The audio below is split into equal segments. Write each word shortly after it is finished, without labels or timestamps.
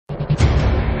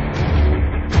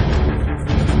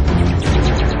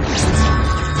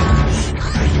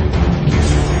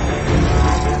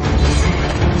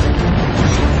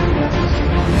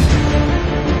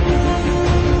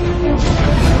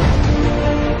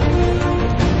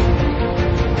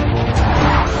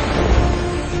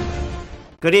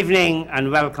Good evening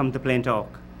and welcome to Plain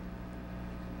Talk.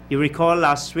 You recall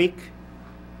last week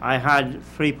I had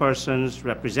 3 persons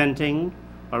representing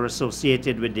or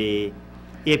associated with the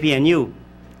APNU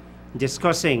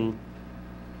discussing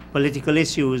political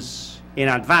issues in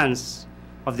advance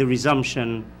of the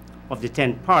resumption of the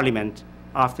 10th Parliament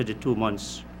after the 2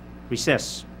 months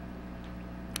recess.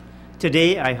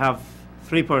 Today I have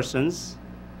 3 persons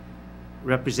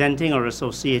representing or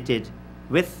associated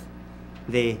with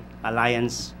the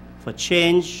Alliance for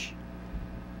Change.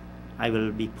 I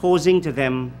will be posing to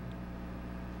them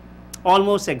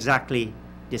almost exactly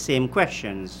the same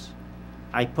questions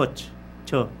I put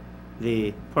to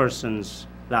the persons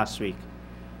last week.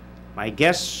 My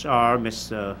guests are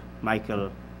Mr.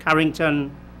 Michael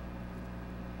Harrington,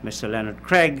 Mr. Leonard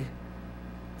Craig,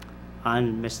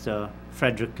 and Mr.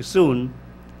 Frederick Kissoon.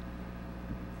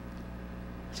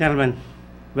 Gentlemen,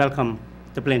 welcome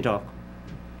to Plain Talk.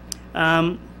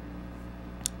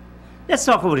 Let's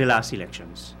talk about the last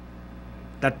elections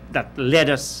that led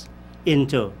us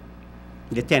into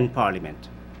the 10th Parliament.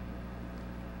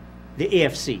 The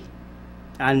AFC,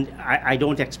 and I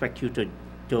don't expect you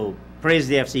to praise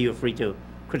the AFC. You're free to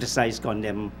criticize,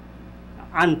 condemn,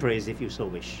 and praise if you so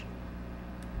wish.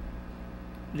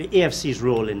 The AFC's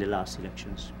role in the last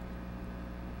elections.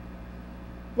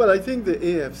 Well, I think the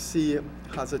AFC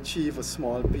has achieved a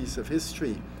small piece of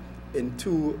history in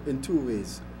two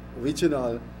ways,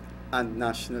 regional and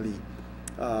nationally.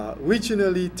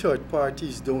 Regionally, third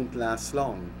parties don't last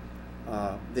long.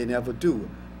 They never do.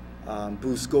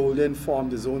 Bruce Golding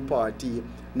formed his own party,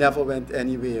 never went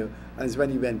anywhere, and it's when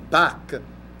he went back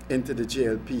into the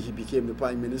JLP, he became the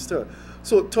Prime Minister.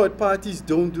 So third parties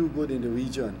don't do good in the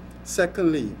region.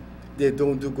 Secondly, they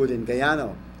don't do good in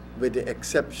Guyana, with the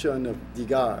exception of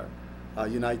DIGAR,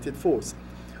 United Force.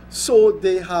 So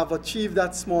they have achieved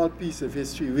that small piece of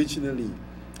history regionally.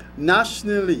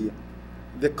 Nationally,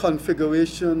 the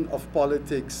configuration of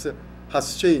politics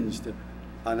has changed,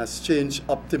 and has changed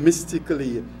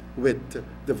optimistically with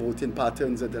the voting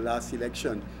patterns at the last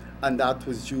election. And that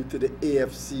was due to the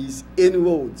AFC's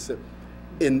inroads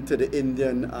into the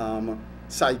Indian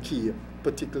psyche,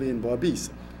 particularly in Berbice.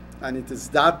 And it is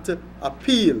that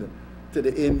appeal to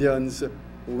the Indians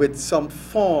with some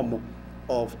form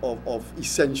of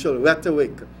essential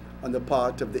rhetoric on the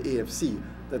part of the AFC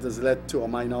that has led to a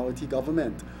minority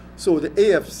government. So the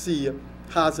AFC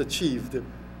has achieved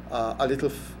a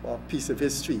little piece of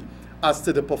history. As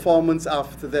to the performance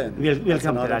after then, we'll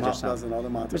come to that just now. That's another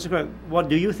matter. Mr. Craig, what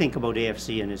do you think about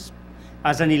AFC and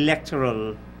as an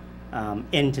electoral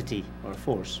entity or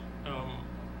force?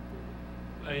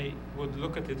 I would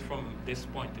look at it from this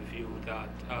point of view that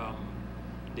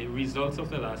the results of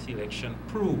the last election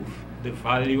prove the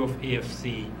value of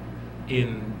AFC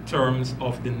in terms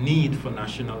of the need for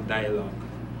national dialogue,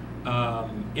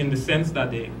 in the sense that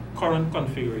the current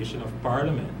configuration of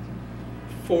Parliament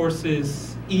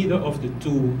forces either of the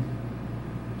two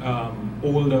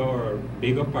older or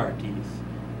bigger parties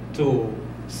to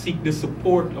seek the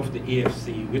support of the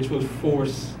AFC, which will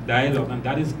force dialogue, and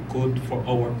that is good for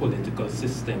our political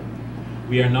system.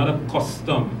 We are not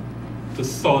accustomed to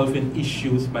solving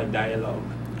issues by dialogue.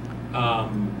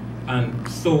 And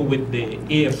so with the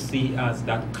AFC as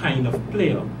that kind of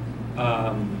player,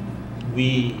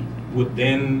 we would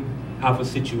then have a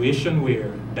situation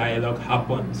where dialogue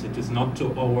happens. It is not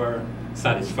to our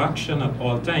satisfaction at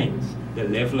all times, the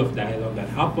level of dialogue that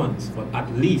happens, but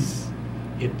at least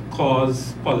it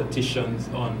causes politicians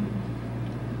on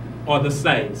other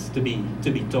sides to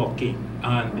be talking.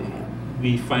 And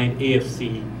we find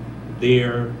AFC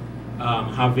there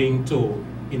having to,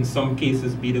 in some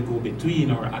cases, be the go-between,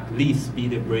 or at least be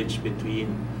the bridge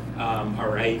between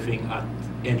arriving at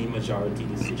any majority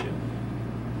decision.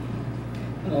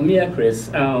 Chris.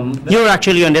 You're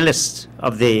actually on the list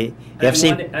of the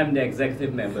AFC? I'm the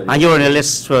executive member. And you're on the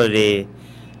list for the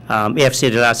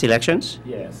AFC the last elections?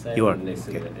 Yes, you are. On the list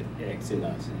of the AFC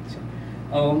last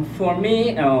election. For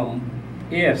me,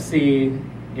 AFC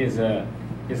is a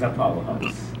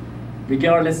powerhouse.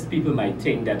 Regardless, people might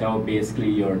think that basically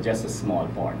you're just a small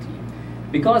party.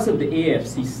 Because of the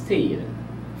AFC stayed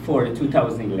for the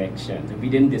 2000 election, we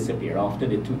didn't disappear. After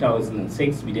the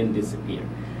 2006, we didn't disappear.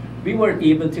 We were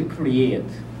able to create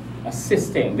a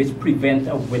system which prevents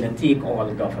a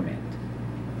winner-take-all government.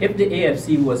 If the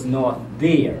AFC was not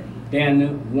there,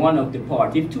 then one of the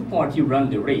parties, if two parties run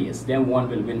the race, then one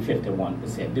will win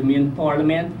 51%, the main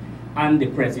parliament and the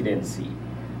presidency.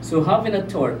 So having a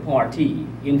third party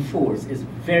in force is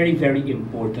very, very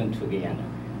important for Guyana.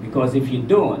 Because if you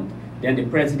don't, then the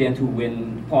president who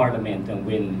win parliament and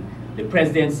win the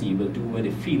presidency will do what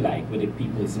they feel like with the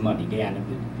people's money, Guyana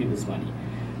with people's money.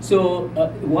 So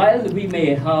while we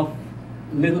may have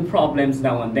little problems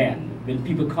now and then, when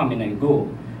people come in and go,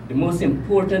 the most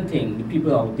important thing the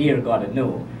people out there got to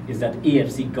know is that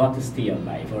AFC got to stay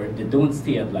alive, or if they don't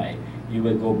stay alive, you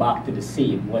will go back to the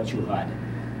same what you had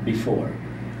before.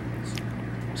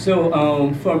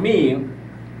 So for me,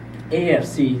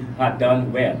 AFC had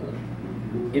done well.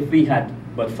 If we had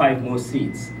but 5 more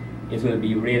seats, it will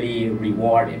be really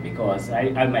rewarding, because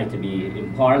I might be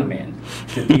in Parliament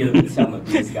to deal with some of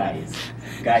these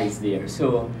guys there.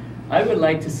 So I would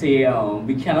like to say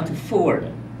we cannot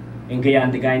afford, in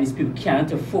Guyana, the Guyanese people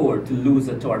cannot afford to lose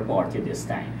a third party this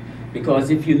time. Because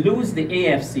if you lose the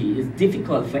AFC, it's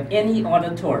difficult for any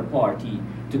other third party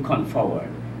to come forward.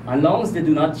 As long as they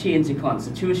do not change the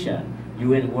constitution,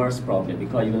 you're in worse problem,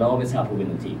 because you will always have a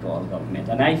winner-take-all government.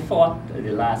 And I fought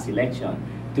the last election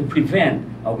to prevent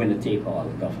a winner-take-all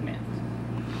government.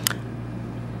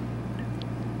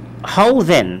 How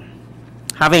then,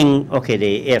 having, okay,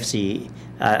 the AFC,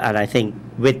 and I think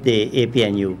with the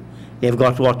APNU, they've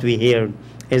got what we hear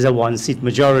is a 1-seat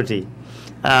majority.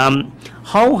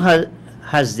 How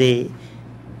has the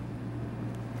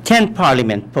 10th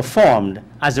Parliament performed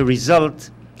as a result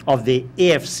of the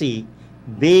AFC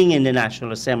being in the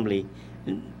National Assembly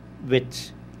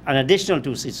with an additional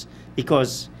 2 seats?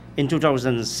 Because in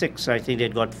 2006, I think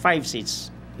they'd got 5 seats.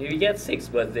 You get 6,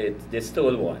 but they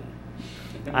stole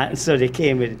 1. So they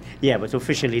came with, yeah, but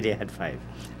officially they had 5.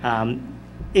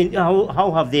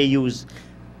 How have they used,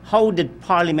 how did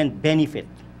Parliament benefit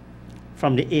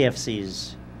from the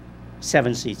AFC's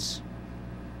 7 seats?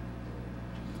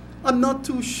 I'm not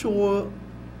too sure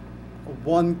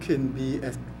one can be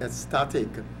ecstatic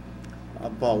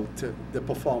about the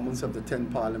performance of the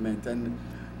 10th Parliament, and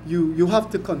you have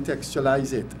to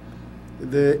contextualize it.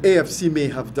 The AFC may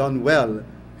have done well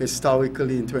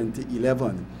historically in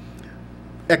 2011.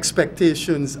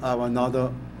 Expectations are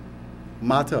another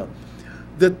matter.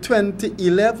 The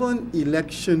 2011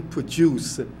 election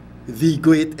produced the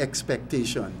great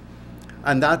expectation,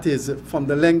 and that is, from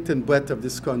the length and breadth of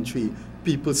this country,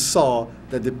 people saw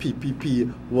that the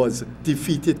PPP was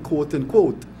defeated, quote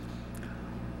unquote.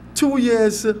 2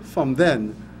 years from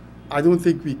then, I don't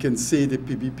think we can say the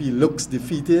PPP looks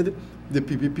defeated. The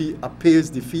PPP appears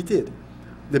defeated.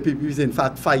 The PPP is in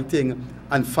fact fighting,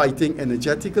 and fighting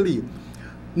energetically.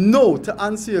 No, to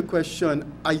answer your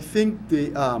question, I think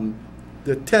the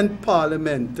 10th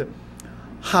Parliament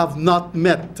have not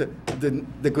met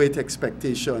the great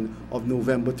expectation of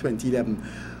November 2011.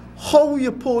 How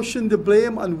you portion the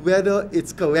blame, and whether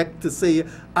it's correct to say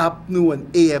APNU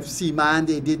and AFC, man,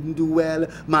 they didn't do well,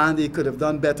 man, they could have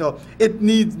done better, it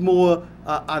needs more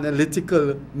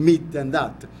analytical meat than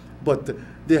that. But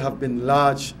there have been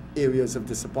large areas of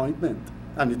disappointment,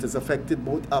 and it has affected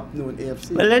both APNU and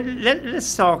AFC. Well,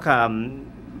 let's talk,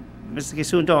 Mr.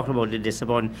 Kissoon talked about the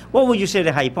disappointment. What would you say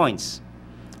the high points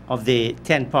of the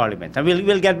 10th Parliament? And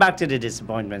we'll get back to the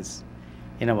disappointments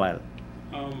in a while.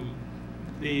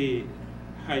 The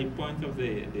high point of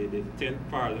the 10th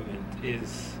Parliament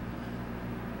is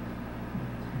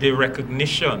the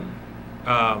recognition,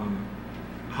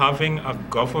 having a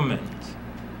government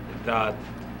that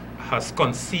has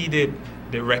conceded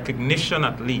the recognition,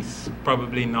 at least,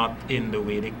 probably not in the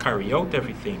way they carry out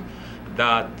everything,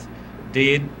 that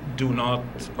they do not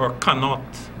or cannot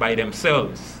by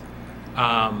themselves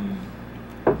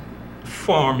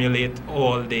formulate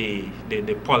all the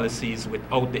policies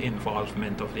without the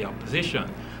involvement of the opposition.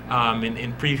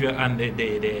 In previous, and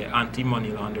the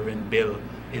anti-money laundering bill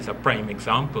is a prime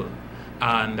example.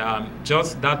 And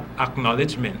just that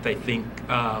acknowledgement, I think,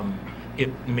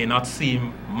 it may not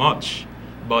seem much,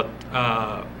 but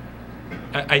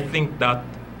I think that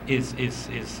is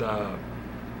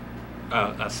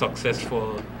a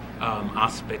successful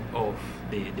aspect of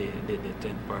the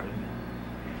 10th Parliament.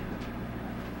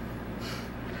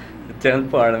 The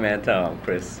 10th Parliament,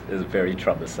 Chris, is very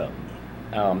troublesome.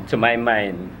 To my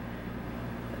mind,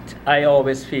 I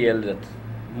always feel that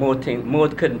more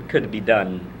could be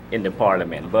done in the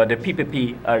Parliament, but the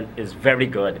PPP is very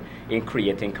good in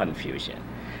creating confusion.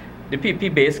 The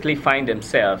PPP basically find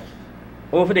themselves,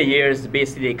 over the years,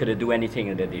 basically they could do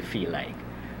anything that they feel like.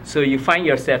 So you find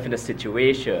yourself in a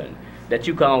situation that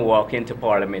you can't walk into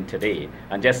Parliament today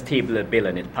and just table a bill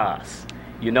and it pass.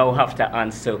 You now have to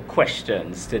answer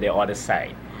questions to the other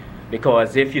side.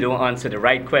 Because if you don't answer the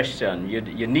right question,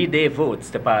 you need their votes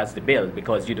to pass the bill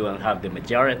because you don't have the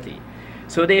majority.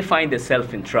 So they find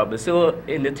themselves in trouble. So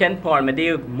in the 10th Parliament,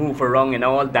 they move around in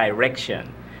all directions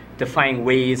to find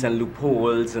ways and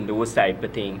loopholes and those type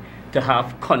of things to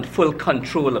have full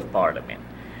control of Parliament.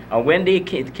 And when they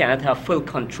cannot have full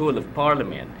control of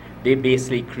Parliament, they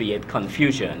basically create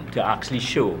confusion to actually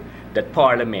show that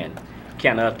Parliament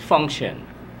cannot function.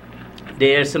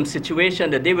 There are some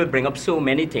situations that they will bring up so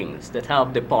many things that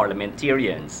have the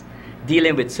parliamentarians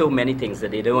dealing with so many things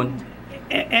that they don't.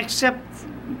 Except,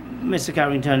 Mr.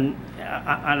 Harrington,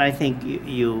 and I think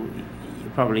you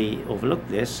probably overlooked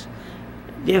this,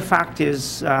 the fact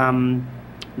is the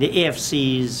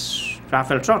AFC's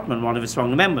Raphael Trotman, one of its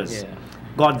founding members,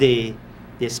 got the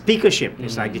speakership,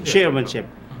 it's like the chairmanship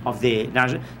of the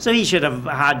National. So he should have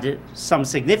had some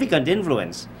significant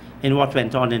influence in what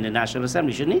went on in the National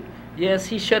Assembly, shouldn't he? Yes,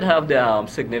 he should have the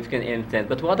significant influence.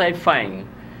 But what I find,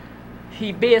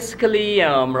 he basically,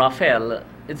 Raphael,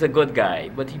 is a good guy,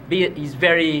 but he's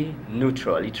very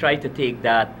neutral. He tried to take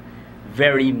that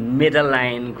very middle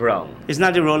line ground. Isn't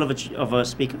that the role of a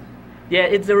speaker? Yeah,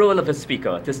 it's the role of a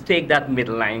speaker to take that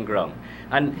middle line ground.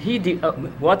 And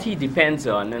what he depends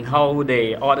on and how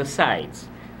the other sides,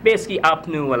 basically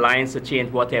APNU, Alliance to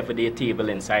Change, whatever they table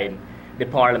inside the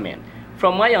Parliament.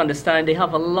 From my understanding, they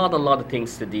have a lot of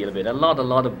things to deal with, a lot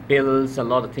of bills, a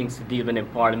lot of things to deal with in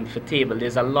Parliament for table.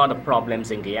 There's a lot of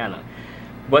problems in Guyana.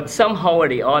 But somehow or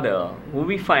the other, what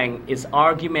we find is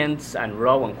arguments and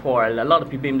row and quarrel. A lot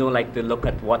of people even don't like to look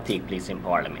at what takes place in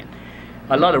Parliament.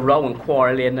 A lot of row and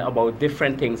quarreling about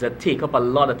different things that take up a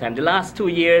lot of time. The last 2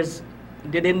 years,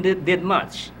 they did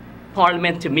much.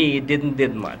 Parliament, to me,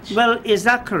 did much. Well, is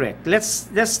that correct? Let's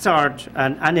start,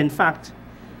 and in fact,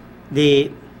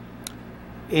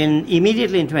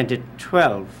 immediately in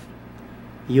 2012,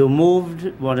 you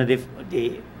moved one of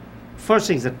the first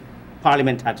things that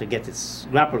Parliament had to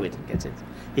grapple with and get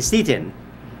its teeth in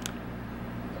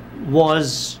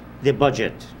was the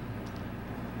budget.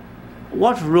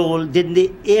 What role did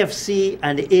the AFC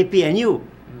and the APNU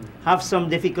have some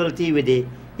difficulty with the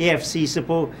AFC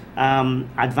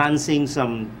advancing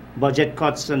some budget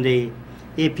cuts and the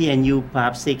APNU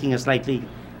perhaps taking a slightly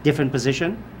different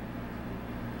position?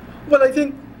 Well, I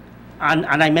think... And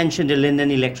I mentioned the Linden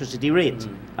electricity rate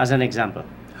as an example.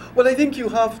 Well, I think you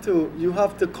have to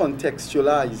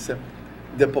contextualize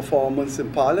the performance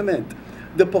in Parliament.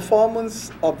 The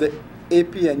performance of the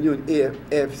APNU and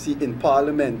AFC in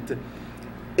Parliament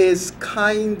is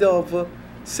kind of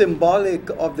symbolic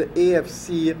of the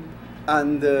AFC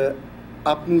and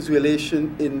APNU's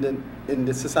relation in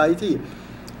the society.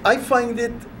 I find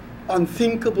it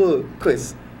unthinkable,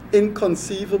 Chris,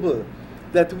 inconceivable,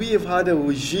 that we have had a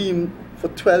regime for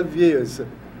 12 years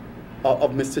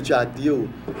of Mr. Jaddio,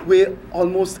 where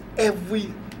almost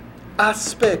every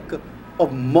aspect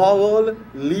of moral,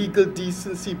 legal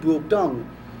decency broke down.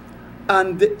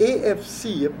 And the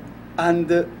AFC and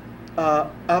the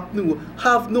APNU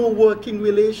have no working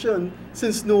relation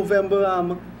since November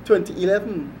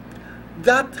 2011.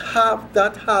 That have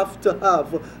to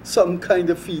have some kind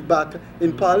of feedback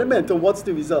in Parliament. And what's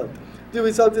the result? The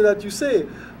result is that you say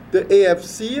the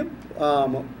AFC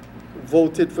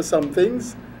voted for some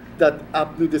things that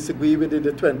APNU disagreed with in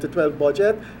the 2012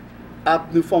 budget.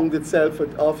 APNU found itself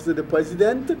at the office of the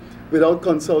president without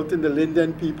consulting the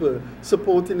Linden people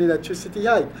supporting electricity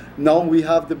hike. Now we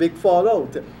have the big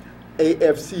fallout.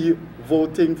 AFC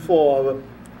voting for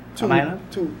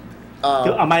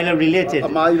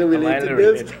Amila-related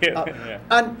bills.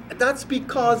 And that's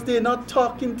because they're not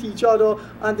talking to each other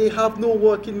and they have no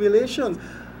working relations.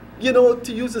 You know,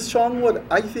 to use a strong word,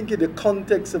 I think in the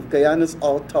context of Guyana's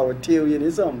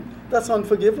authoritarianism, that's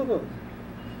unforgivable.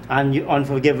 And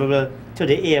unforgivable to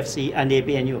the AFC and the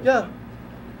APNU. Yeah.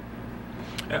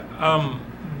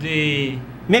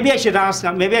 Maybe I should ask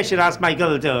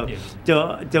Michael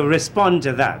to respond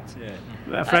to that.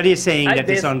 Yeah. Freddie is saying that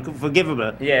it's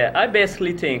unforgivable. Yeah, I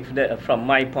basically think that from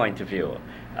my point of view,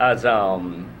 as a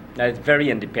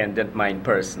very independent mind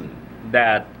person,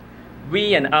 that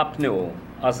we in APNU,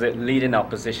 as the leading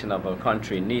opposition of our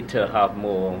country, need to have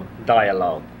more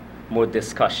dialogue, more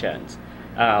discussions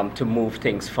to move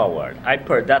things forward.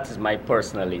 That is my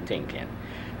personally thinking.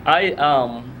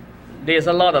 There's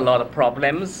a lot of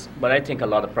problems, but I think a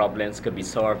lot of problems could be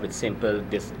solved with simple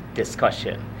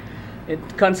discussion. It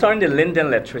concerned the Linden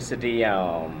electricity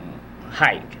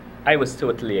hike. I was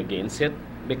totally against it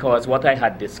because what I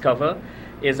had discovered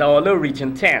is although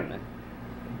Region 10,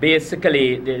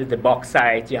 basically the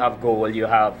bauxite, you have gold, you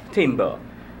have timber,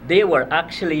 they were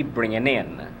actually bringing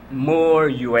in more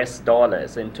US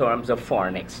dollars in terms of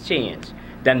foreign exchange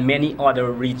than many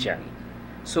other regions.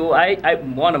 So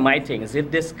one of my things, if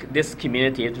this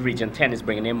community, if Region 10 is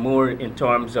bringing in more in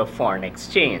terms of foreign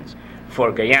exchange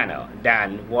for Guyana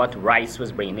than what rice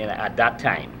was bringing in at that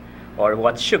time, or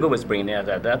what sugar was bringing in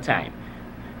at that time,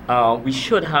 we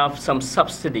should have some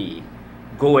subsidy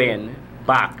going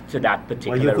back to that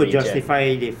particular region. Well, you could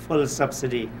justify the full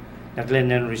subsidy that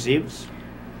Leonard receives?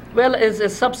 Well, it's a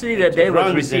subsidy that they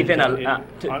were receiving.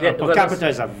 Per capita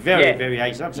is a very, very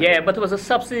high subsidy. Yeah, but it was a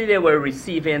subsidy they were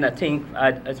receiving, I think,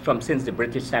 from since the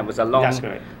British time. It was That's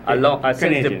correct.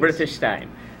 Since the British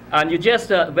time. And you just,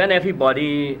 when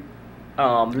everybody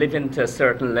living to a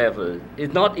certain level,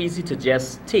 it's not easy to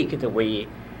just take it away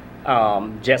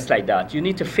just like that. You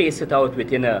need to phase it out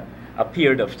within a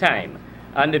period of time.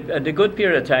 And the good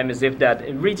period of time is if that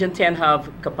Region 10 have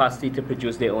capacity to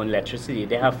produce their own electricity.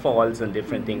 They have falls and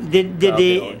different things.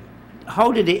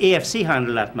 How did the AFC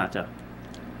handle that matter?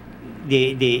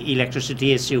 The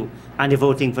electricity issue and the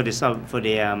voting for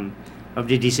of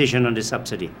the decision on the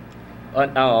subsidy.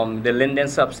 On the Linden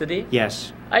subsidy?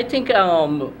 Yes. I think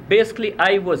basically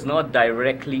I was not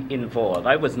directly involved.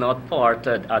 I was not part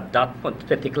at that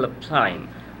particular time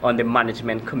on the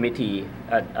management committee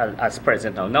as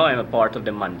president now. Now I'm a part of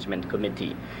the management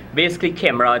committee. Basically,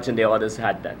 Kemraj and the others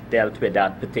had dealt with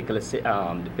that particular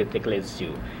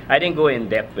issue. I didn't go in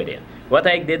depth with it. What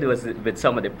I did was with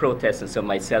some of the protests, and so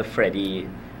myself, Freddie,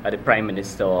 at the Prime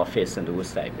Minister's office and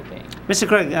those type of things. Mr.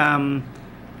 Craig,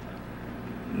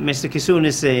 Mr. Kissoon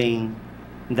is saying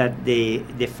that the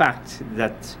fact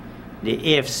that the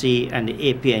AFC and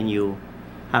the APNU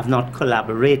have not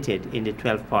collaborated in the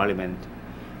 12th Parliament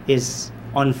is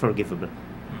unforgivable.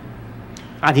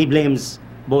 And he blames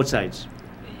both sides.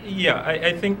 Yeah,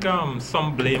 I think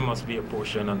some blame must be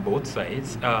apportioned on both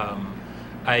sides.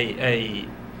 I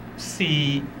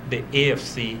see the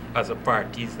AFC as a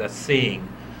party that's saying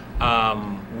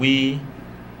we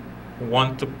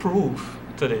want to prove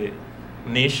to the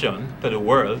nation, to the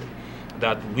world,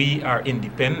 that we are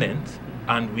independent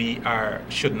and we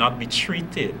should not be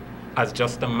treated as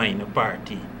just a minor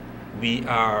party. We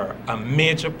are a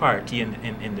major party in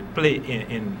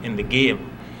the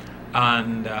game,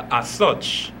 and as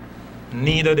such,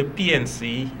 neither the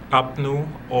PNC, APNU,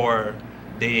 or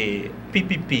the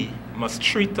PPP must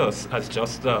treat us as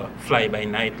just a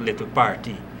fly-by-night little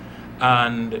party.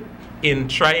 And in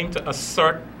trying to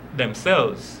assert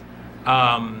themselves,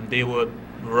 they would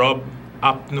rub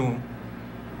APNU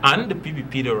and the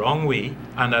PPP the wrong way,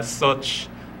 and as such,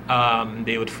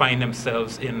 they would find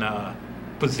themselves in a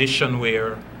position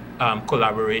where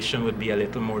collaboration would be a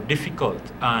little more difficult,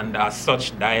 and as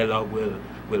such dialogue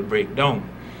will break down.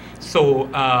 So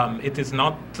it is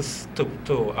not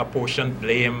to apportion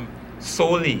blame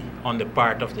solely on the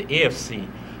part of the AFC,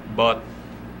 but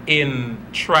in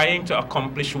trying to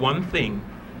accomplish one thing,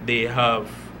 they have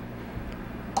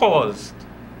caused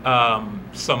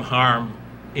some harm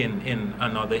in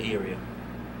another area.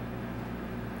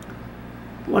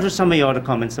 What are some of your other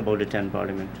comments about the 10th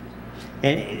Parliament?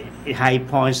 High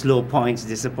points, low points,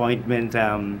 disappointment,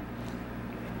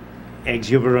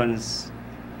 exuberance.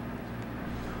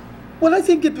 Well, I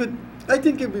think it would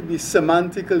be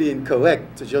semantically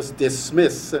incorrect to just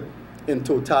dismiss in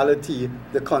totality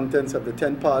the contents of the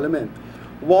 10th Parliament.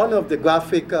 One of the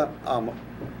graphic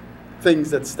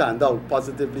things that stand out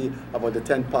positively about the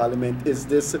 10th Parliament is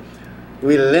this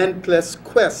relentless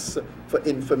quest for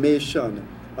information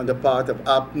on the part of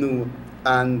APNU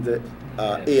and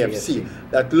AFC.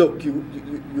 That look,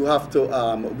 you have to,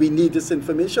 we need this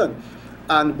information.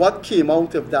 And what came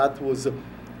out of that was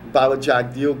Barra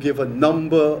Jagdeo gave a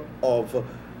number of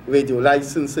radio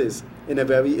licenses in a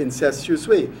very incestuous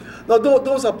way. Now,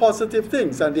 those are positive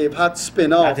things, and they've had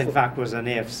spin-off. That, in fact, was an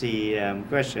AFC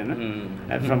question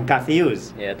from Cathy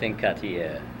Hughes. Yeah, I think Cathy,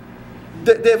 yeah.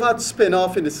 They've had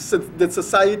spin-off, and the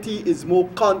society is more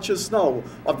conscious now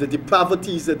of the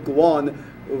depravities that go on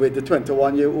with the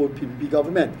 21-year-old PPP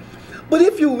government. But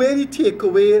if you really take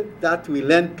away that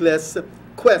relentless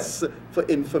quest for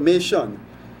information,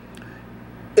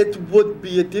 it would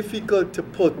be difficult to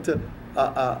put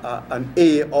an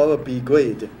A or a B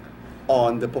grade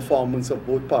on the performance of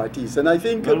both parties. And I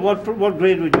think... Well, what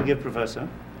grade would you give, Professor?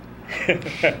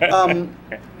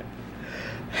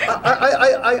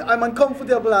 I'm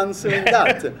uncomfortable answering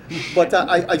that, but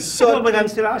I certainly... No, but I'm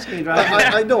still asking,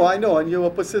 right? I know, and you're a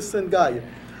persistent guy.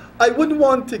 I wouldn't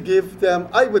want to give them,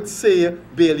 I would say,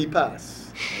 barely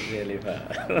pass. Barely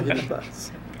pass. Barely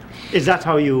pass. Is that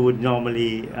how you would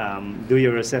normally do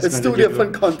your assessment? It's two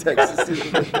different contexts.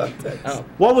 Oh.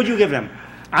 What would you give them?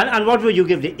 And what would you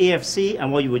give the AFC,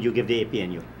 and what would you give the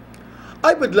APNU?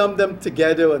 I would lump them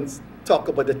together and talk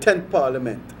about the 10th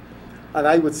Parliament. And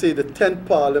I would say the 10th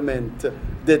Parliament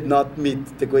did not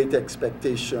meet the great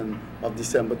expectation of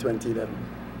December 2011.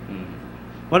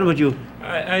 What about you?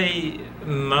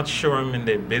 I'm not sure I'm in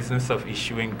the business of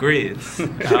issuing grades.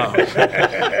 But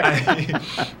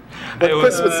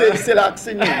Chris was saying still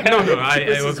asking you. No,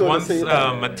 I was once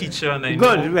a teacher and I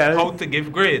know how to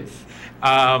give grades.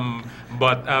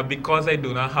 But because I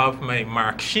do not have my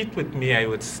mark sheet with me, I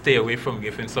would stay away from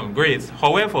giving some grades.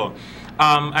 However,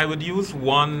 I would use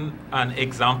an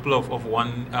example of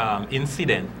one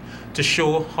incident to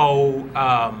show how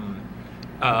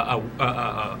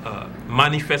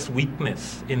manifest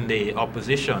weakness in the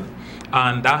opposition,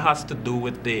 and that has to do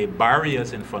with the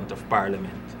barriers in front of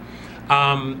Parliament.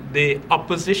 The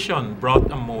opposition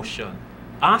brought a motion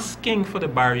asking for the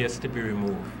barriers to be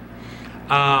removed.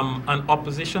 An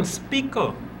opposition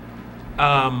speaker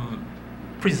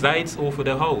presides over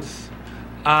the House,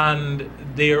 and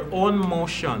their own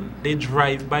motion, they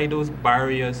drive by those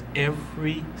barriers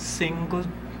every single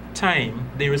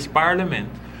time there is Parliament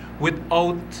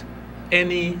without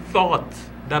any thought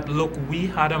that, look, we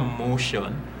had a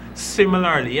motion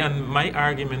similarly, and my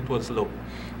argument was, look,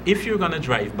 if you're going to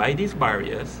drive by these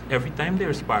barriers every time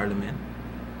there's Parliament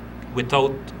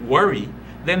without worry,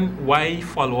 then why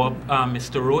follow up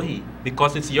Mr. Rohi?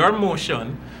 Because it's your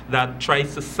motion that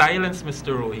tries to silence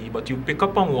Mr. Rohi, but you pick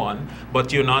up on one,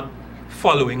 but you're not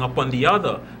following up on the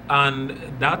other. And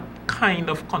that kind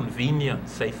of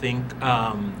convenience, I think,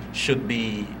 should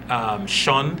be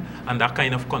shunned, and that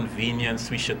kind of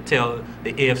convenience we should tell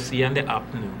the AFC and the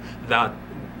APNU that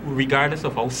regardless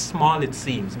of how small it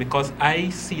seems, because I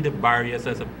see the barriers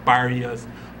as barriers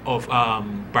of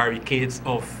barricades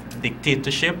of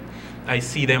dictatorship. I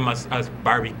see them as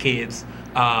barricades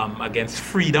against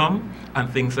freedom and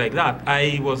things like that.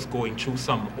 I was going through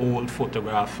some old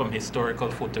photographs, some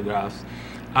historical photographs,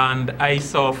 and I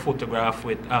saw a photograph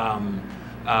with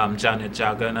Janet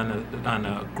Jagan and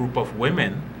a group of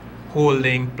women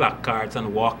holding placards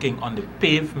and walking on the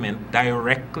pavement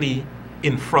directly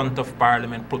in front of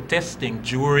Parliament, protesting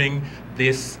during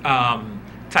this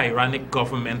tyrannic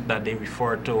government that they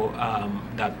refer to,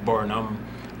 that Burnham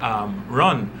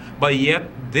run. But yet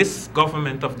this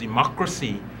government of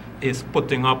democracy is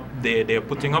putting up, they're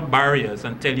putting up barriers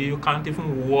and tell you can't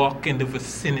even walk in the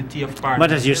vicinity of Parliament.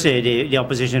 But as you say, the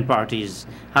opposition parties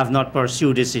have not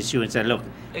pursued this issue and said, look,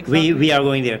 exactly. we are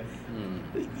going there.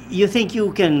 You think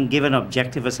you can give an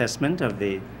objective assessment of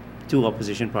the two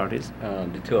opposition parties?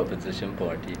 The two opposition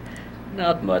parties?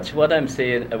 Not much. What I'm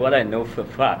saying, what I know for a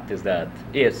fact is that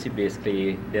AFC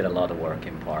basically did a lot of work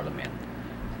in Parliament.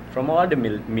 From all the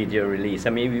media release, I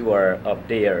mean, we were up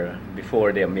there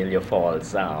before the Amelia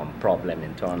Falls problem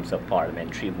in terms of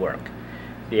parliamentary work.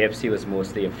 The AFC was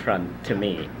mostly a front to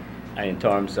me in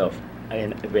terms of,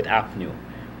 with APNU.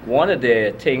 One of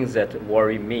the things that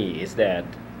worry me is that...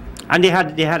 And they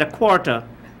had a quarter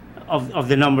of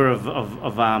the number of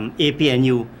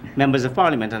APNU members of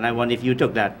Parliament, and I wonder if you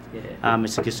took that,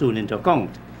 Mr. Kissoon, into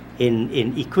account in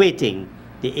equating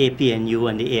the APNU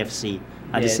and the AFC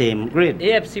at the same grade.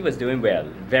 AFC was doing well,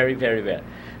 very, very well.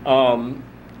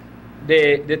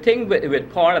 The thing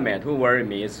with Parliament who worried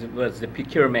me was the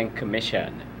Procurement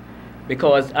Commission,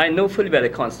 because I know fully well the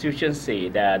Constitution say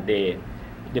that the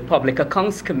Public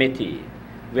Accounts Committee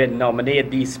will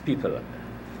nominate these people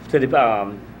to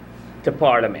the to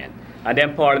Parliament, and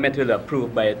then Parliament will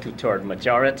approve by a 2/3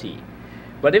 majority.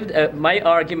 But if my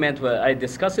argument was, I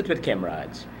discussed it with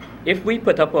Kemraj, if we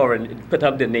put up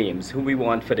the names who we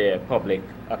want for the Public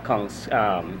Accounts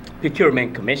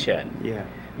Procurement Commission,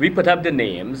 we put up the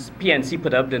names, PNC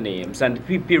put up the names, and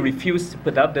PP refused to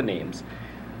put up the names.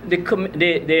 The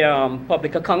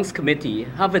Public Accounts Committee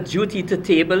have a duty to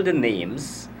table the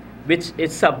names, which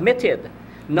is submitted.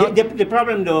 The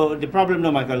problem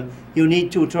though, Michael, you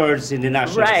need 2/3 in the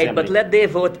National Assembly. Right, but let they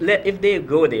vote. If they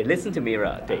go there, listen to me,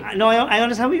 Rod. No, I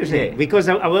understand what you're saying, because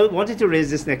I wanted to raise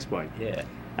this next point.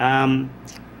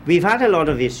 We've had a lot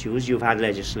of issues. You've had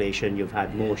legislation, you've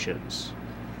had motions,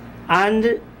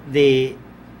 and the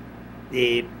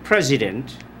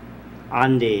President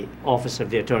and the Office of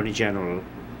the Attorney General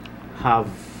have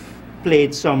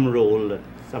played some role that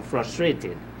have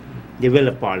frustrated the will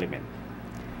of Parliament.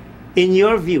 In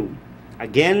your view,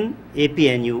 again,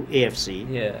 APNU, AFC,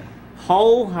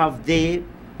 how have they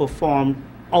performed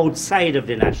outside of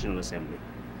the National Assembly?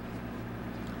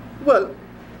 Well,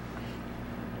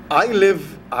 I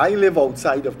live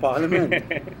outside of Parliament,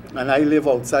 and I live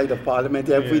outside of Parliament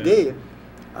every day,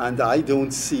 and I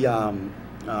don't see,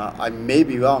 I may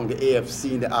be wrong, the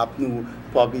AFC and the APNU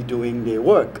probably doing their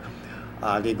work.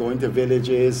 They go into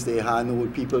villages, they hand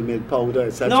old people milk powder,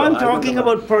 etc. No, I'm talking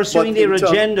about pursuing their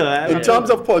agenda. In terms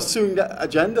of pursuing the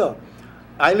agenda,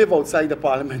 I live outside the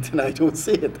Parliament and I don't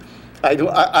see it.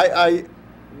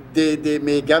 they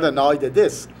may get annoyed at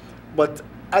this, but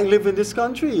I live in this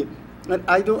country, and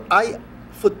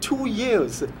for 2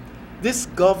 years, this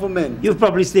government... You've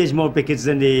probably staged more pickets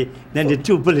than the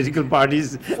two political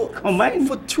parties combined.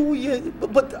 For 2 years.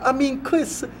 But I mean,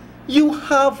 Chris, you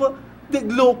have the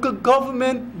local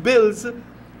government bills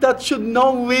that should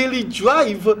now really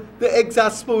drive the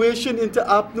exasperation into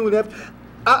APNU left.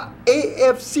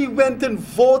 AFC went and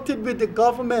voted with the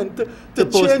government to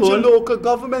change the local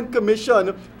government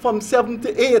commission from 7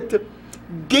 to 8.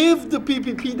 Gave the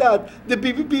PPP that. The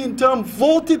PPP in turn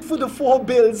voted for the 4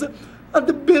 bills, and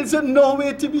the bills are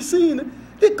nowhere to be seen.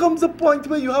 There comes a point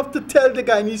where you have to tell the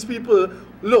Guyanese people,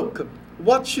 look,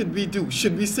 what should we do?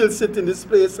 Should we still sit in this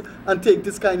place and take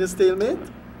this kind of stalemate?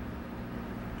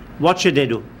 What should they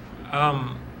do?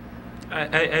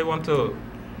 I want to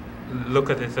look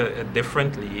at it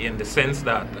differently, in the sense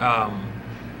that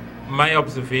my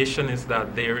observation is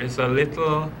that there is a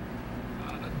little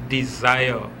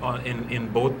desire in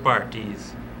both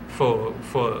parties for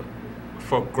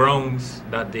grounds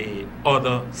that the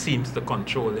other seems to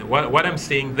control. And what I'm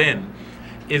saying then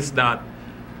is that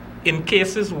in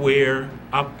cases where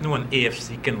APNU and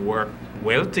AFC can work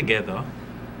well together,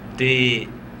 they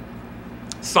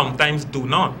sometimes do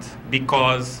not,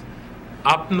 because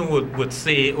APNU would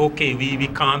say, okay, we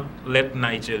can't let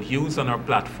Nigel Hughes on our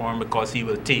platform because he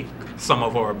will take some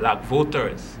of our black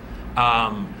voters.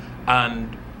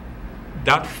 And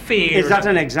that fear... Is that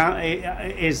an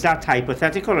is that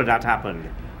hypothetical, or that happened?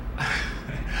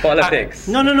 Politics.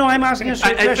 No, I'm asking a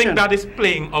straight question. I think that is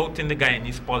playing out in the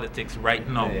Guyanese politics right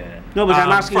now. Yeah. No, but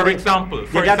I'm asking... For example...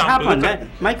 Did that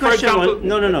happen? My question was...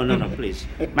 No, please.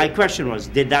 My question was,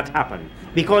 did that happen?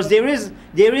 Because there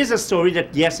is a story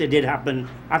that, yes, it did happen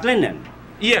at Linden.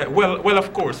 Yeah, well,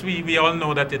 of course, we all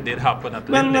know that it did happen at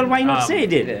Linden. Well, why not say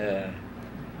it did?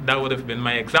 That would have been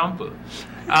my example.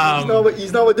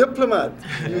 He's now a diplomat.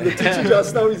 You were teaching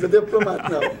just now, he's a diplomat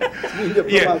now.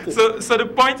 Yeah, so the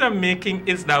point I'm making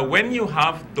is that when you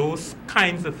have those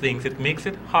kinds of things, it makes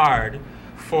it hard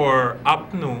for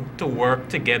APNU to work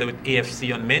together with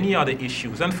AFC on many other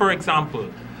issues. And for example,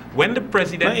 when the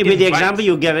president... With the example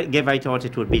you gave, I thought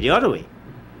it would be the other way,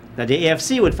 that the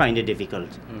AFC would find it difficult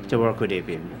to work with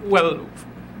APNU. Well,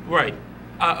 right.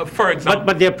 For example...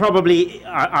 But there probably...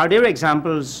 Are there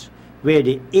examples where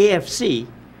the AFC,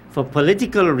 for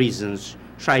political reasons,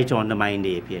 try to undermine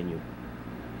the APNU?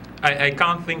 I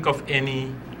can't think of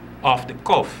any off the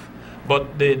cuff.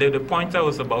 But the point I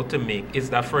was about to make is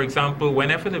that, for example,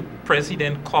 whenever the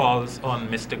president calls on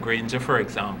Mr. Granger, for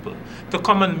example, to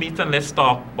come and meet and let's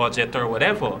talk budget or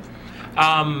whatever,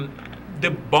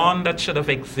 the bond that should have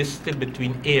existed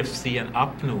between AFC and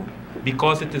APNU,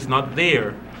 because it is not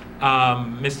there,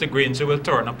 Mr. Granger will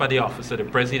turn up at the office of the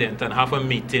president and have a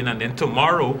meeting, and then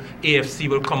tomorrow AFC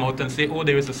will come out and say, oh,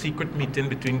 there is a secret meeting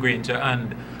between Granger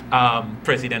and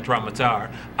President Ramatar,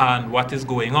 and what is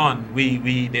going on?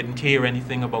 We didn't hear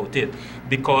anything about it,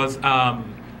 because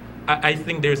I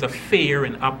think there's a fear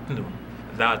in APNU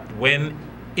that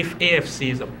if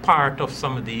AFC is a part of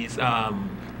some of these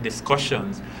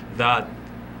discussions, that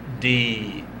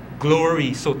the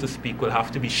glory, so to speak, will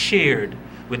have to be shared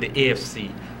with the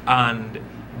AFC. And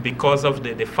because of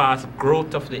the fast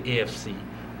growth of the AFC,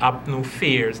 APNU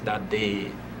fears that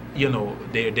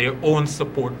their own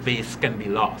support base can be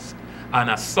lost. And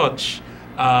as such,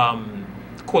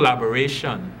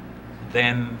 collaboration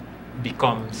then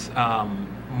becomes a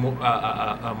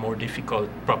more difficult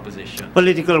proposition.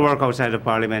 Political work outside of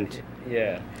Parliament.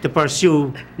 Yeah. To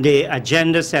pursue the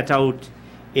agenda set out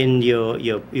in your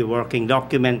working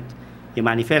document, your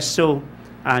manifesto,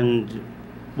 and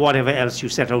whatever else you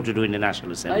set out to do in the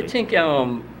National Assembly.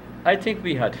 I think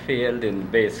we had failed in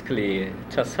basically,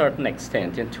 to a certain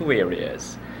extent, in 2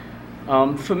 areas.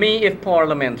 For me, if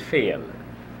Parliament failed,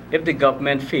 if the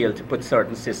government failed to put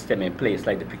certain system in place,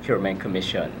 like the Procurement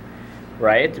Commission,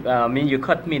 right? I mean, you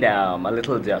cut me down a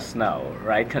little just now,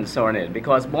 right, concerning it,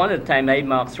 because one of the time I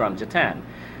marked Ramjatan,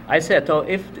 I said, oh,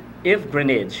 if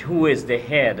Greenwich, who is the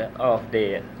head of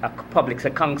the Public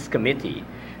Accounts Committee,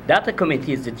 that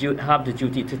committee have the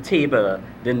duty to table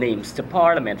the names to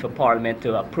Parliament for Parliament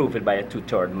to approve it by a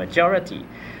 2/3 majority.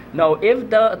 Now, if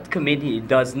that committee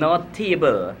does not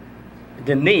table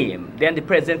the name, then the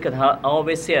president can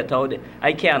always say,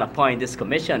 I can't appoint this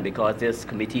commission because this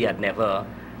committee had never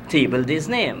tabled his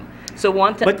name. So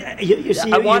but you see,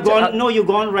 you're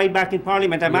going right back in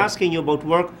Parliament. I'm asking you about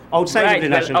work outside of the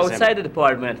National Assembly. Outside of the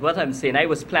Parliament, what I'm saying, I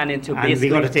was planning to basically... And we're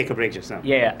going to take a break just now.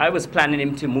 Yeah, I was planning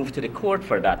him to move to the court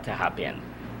for that to happen.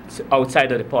 So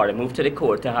outside of the Parliament, move to the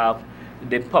court to have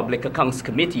the Public Accounts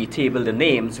Committee table the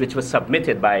names which were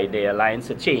submitted by the Alliance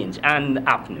of Change and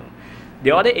APNU. The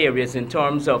other areas in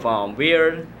terms of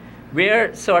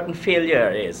where certain failure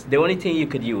is, the only thing you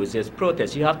could use is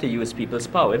protest. You have to use people's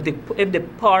power. If the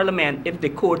parliament, if the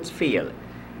courts fail,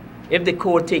 if the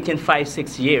court taking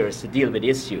 5-6 years to deal with the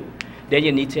issue, then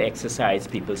you need to exercise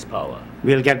people's power.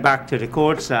 We'll get back to the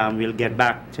courts. We'll get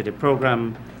back to the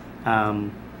program.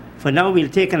 For now, we'll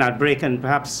take an ad break, and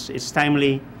perhaps it's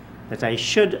timely that I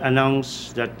should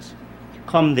announce that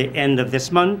come the end of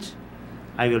this month,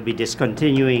 I will be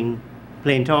discontinuing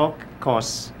Plain Talk.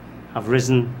 Costs have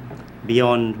risen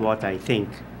beyond what I think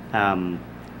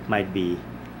might be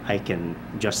I can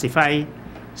justify.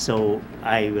 So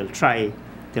I will try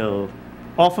to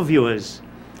offer viewers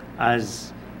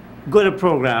as good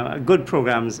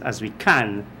programs as we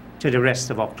can to the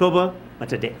rest of October,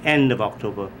 but at the end of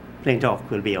October, Plain Talk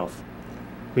will be off.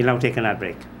 We'll now take an ad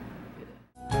break.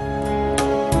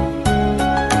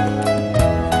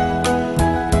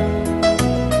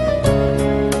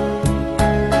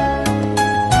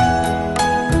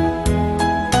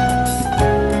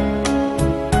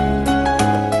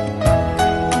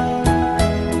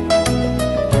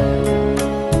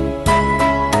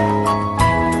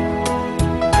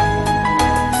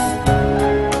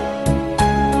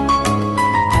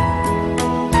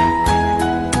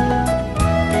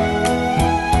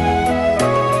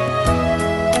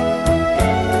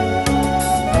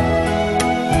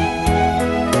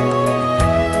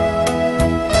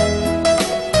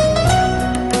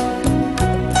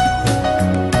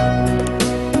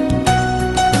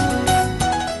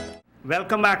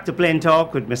 Welcome back to Plain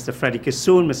Talk with Mr. Frederick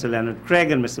Kissoon, Mr. Leonard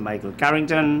Craig, and Mr. Michael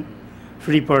Harrington.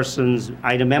 3 persons,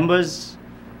 either members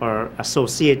or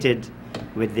associated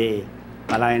with the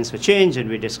Alliance for Change, and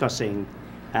we're discussing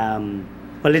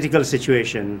political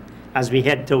situation as we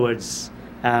head towards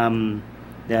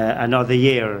another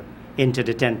year into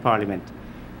the 10th Parliament.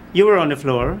 You were on the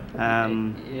floor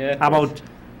about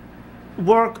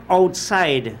work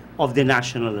outside of the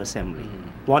National Assembly.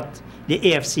 What the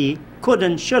AFC could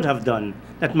and should have done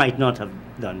that might not have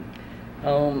done.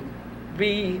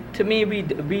 We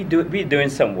doing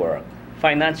some work.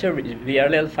 Financial, we are a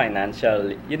little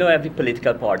financial. You know, every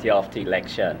political party after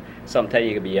election, sometimes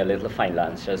you can be a little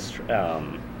financial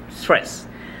stress.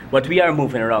 But we are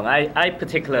moving around. I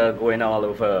particularly going all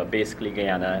over basically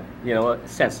Guyana, you know,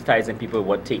 sensitizing people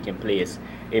what taking place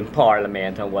in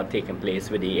Parliament and what taking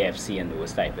place with the AFC and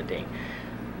those type of things.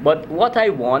 But what I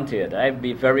wanted, I'll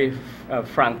be very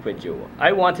frank with you,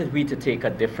 I wanted we to take a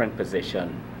different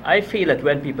position. I feel that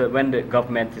when the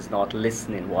government is not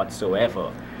listening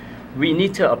whatsoever, we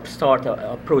need to start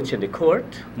approaching the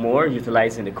court more,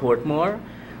 utilizing the court more,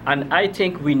 and I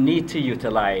think we need to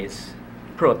utilize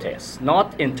protests,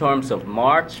 not in terms of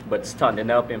march, but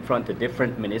standing up in front of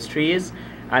different ministries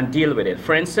and deal with it.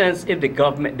 For instance, if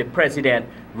the president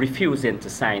refusing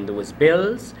to sign those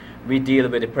bills, we deal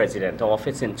with the president's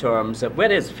office in terms of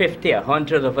whether it's 50,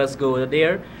 100 of us go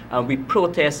there, and we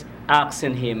protest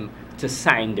asking him to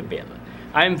sign the bill.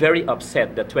 I'm very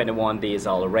upset that 21 days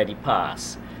already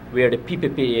passed, where the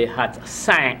PPP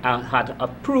had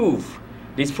approved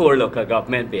this 4 local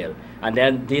government bill, and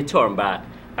then they turn back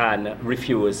and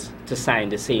refuse to sign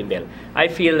the same bill. I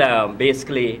feel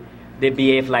basically they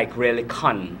behave like really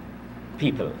con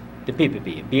people. The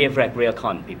PPP behave like real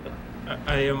con people.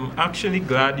 I am actually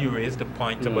glad you raised the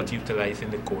point about utilizing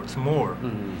the courts more.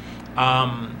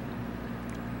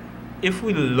 If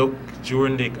we look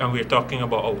during and we're talking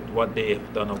about what they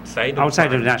have done outside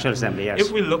of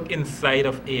If we look inside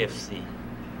of AFC,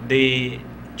 the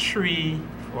 3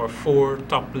 or 4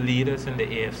 top leaders in the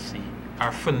AFC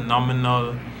are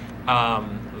phenomenal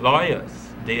lawyers.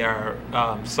 They are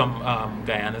some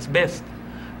Guyana's best.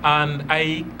 And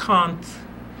I can't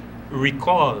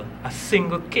recall a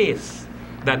single case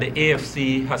that the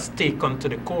AFC has taken to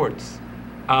the courts.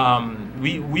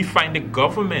 We find the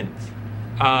government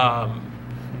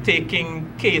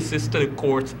taking cases to the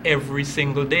courts every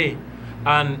single day.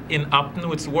 And in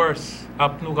APNU, it's worse.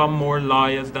 APNU got more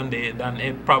lawyers than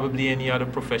probably any other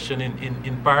profession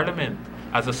in Parliament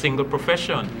as a single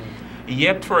profession.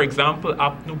 Yet, for example,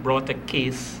 APNU brought a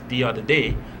case the other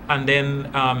day, and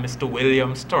then Mr.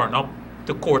 Williams turned up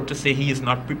to court to say he is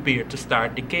not prepared to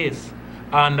start the case.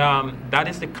 And that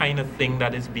is the kind of thing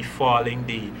that is befalling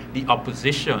the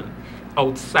opposition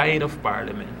outside of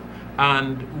Parliament.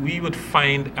 And we would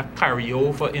find a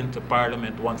carryover into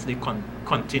Parliament once they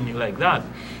continue like that.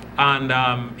 And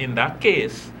in that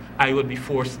case, I would be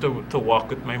forced to walk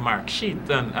with my mark sheet,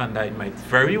 and I might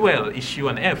very well issue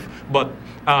an F. But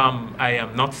I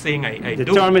am not saying I do.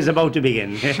 The term is about to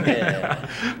begin.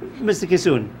 Mr.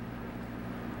 Kissoon.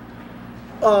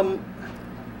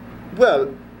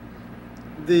 Well,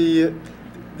 the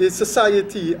the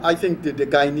society, I think the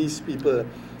Guyanese people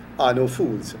are no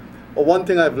fools. One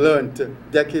thing I've learned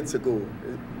decades ago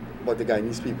about the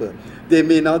Guyanese people, they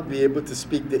may not be able to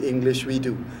speak the English we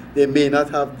do. They may not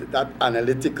have that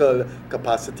analytical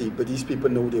capacity, but these people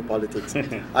know their politics.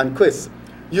 And Chris,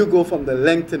 you go from the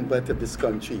length and breadth of this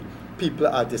country, people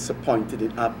are disappointed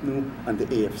in APNU and the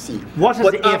AFC. What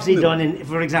has the AFC done, in,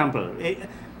 for example,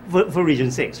 for Region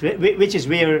 6, which is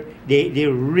where the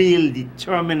real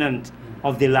determinant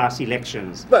of the last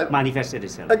elections manifested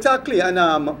itself? Exactly, and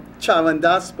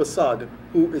Charandas Prasad,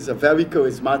 who is a very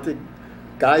charismatic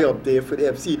guy up there for the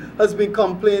AFC, has been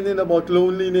complaining about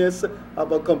loneliness,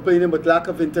 complaining about lack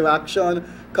of interaction,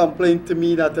 complained to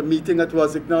me that a meeting at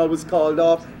Rosignol was called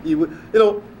off. He would, you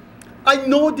know, I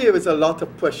know there is a lot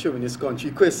of pressure in this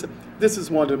country. Chris, this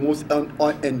is one of the most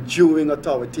enduring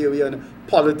authoritarian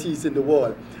polities in the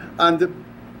world. And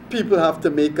people have to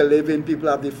make a living, people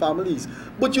have their families.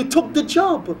 But you took the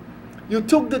job. You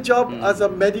took the job as a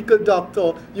medical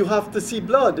doctor, you have to see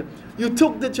blood. You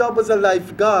took the job as a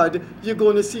lifeguard, you're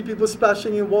going to see people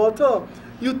splashing in water.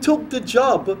 You took the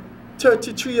job,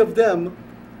 33 of them,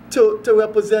 to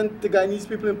represent the Guyanese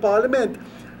people in Parliament.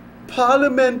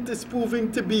 Parliament is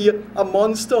proving to be a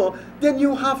monster, then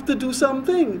you have to do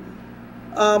something.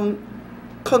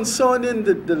 Concerning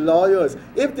the lawyers,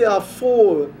 if there are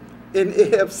 4 in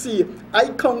AFC, I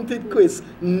counted, Chris,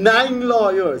 9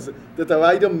 lawyers that are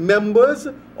either members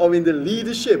or in the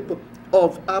leadership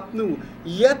of APNU.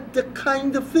 Yet the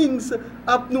kind of things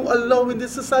APNU allow in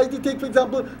this society, take for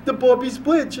example the Bobby's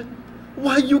Bridge.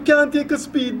 Why you can't take a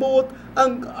speedboat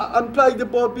and fly the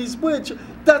Bobby's Bridge?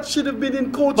 That should have been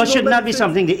in court. But should not be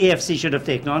something the AFC should have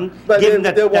taken on? Well,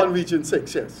 they won Region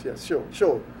 6, yes,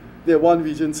 sure. They won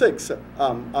Region 6.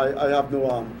 I have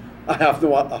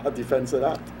no defense of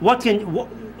that.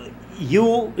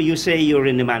 You say you're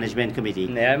in the management committee.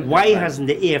 Yeah, why hasn't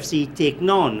the AFC taken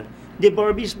on the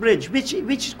Berbice Bridge,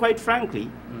 which quite frankly,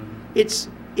 it's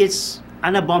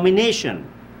an abomination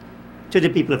to the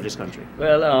people of this country?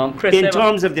 Well, Chris, in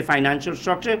terms of the financial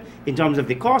structure, in terms of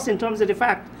the cost, in terms of the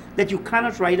fact that you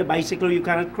cannot ride a bicycle, you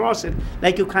cannot cross it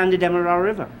like you can the Demerara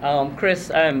River. Chris,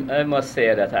 I must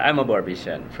say that I'm a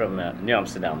Barbician from New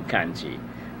Amsterdam, Kanji.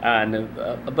 And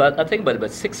but I think about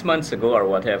 6 months ago or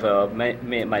whatever,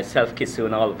 myself,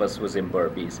 Kissoon, all of us was in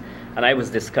Berbice, and I was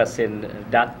discussing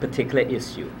that particular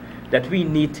issue, that we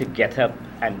need to get up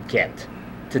and get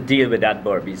to deal with that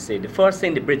Berbice. The first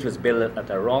thing, the bridge was built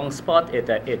at a wrong spot.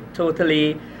 It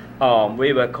totally,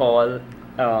 we were called,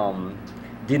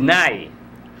 deny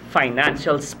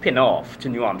financial spin-off to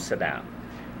New Amsterdam.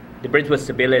 The bridge was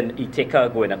to build in Ithaca,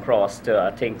 going across to,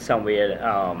 I think, somewhere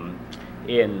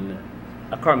in,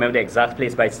 I can't remember the exact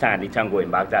place, by Stanleytown,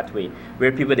 going back that way,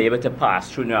 where people were able to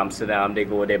pass through New Amsterdam. They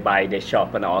go, they buy, they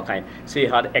shop, and all kind. So you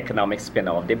had economic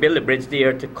spin-off. They built a bridge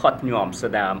there to cut New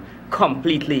Amsterdam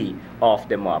completely off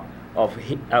the map of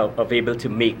able to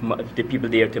make the people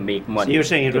there to make money. So you're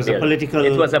saying it was a political...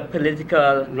 It was a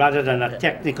political... Rather than a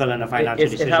technical and a financial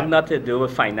decision? It had nothing to do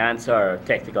with finance or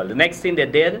technical. The next thing they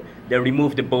did, they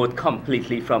removed the boat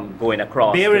completely from going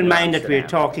across. Bear in mind that we're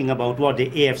talking about what the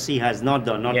AFC has not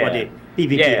done, not what the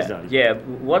PBT has done. Yeah,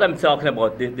 what I'm talking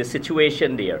about, the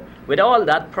situation there. With all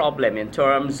that problem in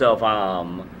terms of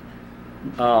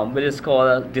what is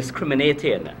called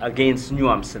discriminating against New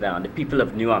Amsterdam, the people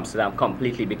of New Amsterdam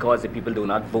completely, because the people do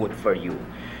not vote for you.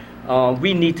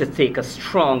 We need to take a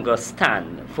stronger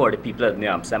stand for the people of New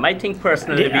Amsterdam. I think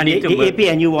personally we need to... The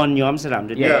APNU won New Amsterdam,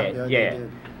 didn't they? Yeah.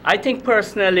 I think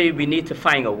personally we need to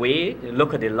find a way,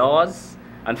 look at the laws,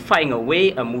 and find a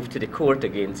way and move to the court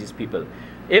against these people.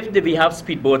 If we have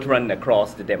speedboat running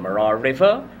across the Demerara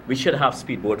River, we should have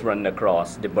speedboat running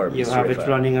across the Berbice River. You have it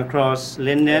running across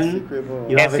Linden,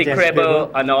 you have it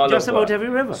and all just over. About every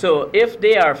river. So if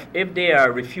they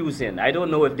are refusing, I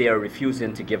don't know if they are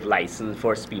refusing to give license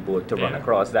for speedboat to run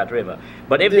across that river.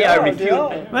 But if they are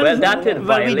refusing, well, that is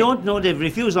well, we don't know they've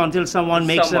refused until someone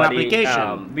makes an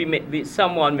application. We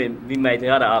might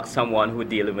have to ask someone who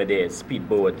dealing with a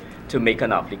speedboat to make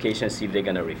an application, see if they're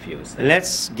going to refuse.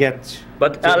 Let's get...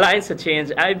 But Alliance of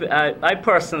Change, I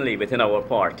personally, within our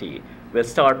party, will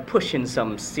start pushing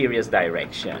some serious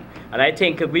direction. And I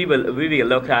think we will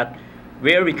look at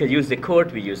where we could use the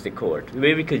court, we use the court.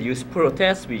 Where we could use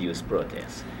protest, we use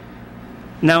protest.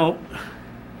 Now,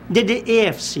 did the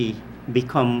AFC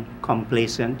become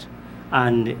complacent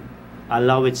and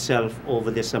allow itself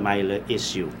over the Samaila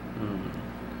issue?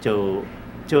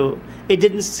 It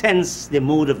didn't sense the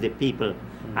mood of the people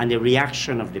and the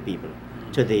reaction of the people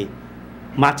to the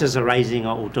matters arising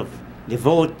out of the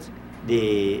vote,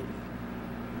 the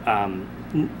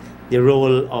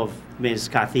role of Ms.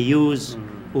 Cathy Hughes,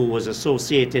 who was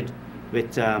associated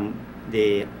with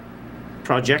the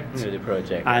project,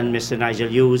 and Mr. Nigel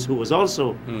Hughes, who was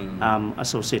also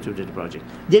associated with the project.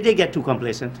 Did they get too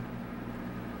complacent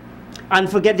and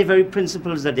forget the very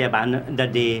principles that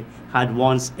they had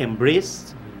once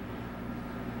embraced?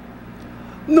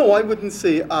 No, I wouldn't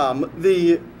say.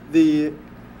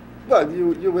 Well,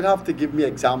 you would have to give me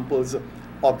examples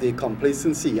of the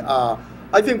complacency.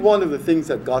 I think one of the things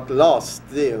that got lost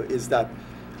there is that,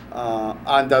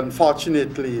 and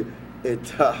unfortunately, it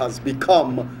has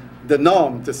become the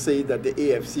norm to say that the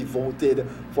AFC voted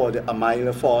for the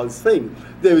Amila Falls thing.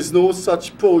 There is no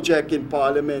such project in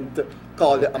Parliament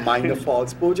called the Amila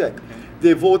Falls project.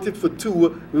 They voted for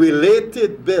two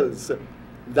related bills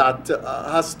that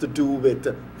has to do with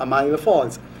Amila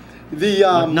Falls.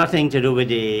 Nothing to do with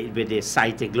the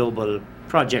Site Global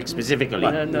project specifically.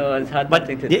 No, it had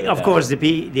nothing to do with of course,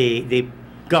 the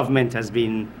government has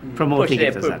been promoting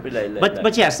it as that.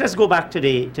 But yes, let's go back to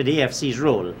the AFC's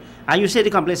role. And you say the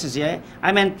complacency.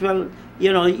 I meant, well,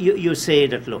 you know, you say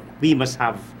that, look, we must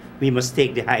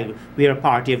take the high. We are a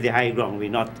party of the high ground. We're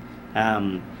not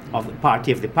of the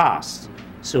party of the past.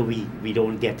 So we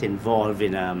don't get involved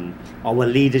in our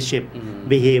leadership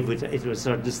behave with a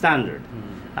certain standard.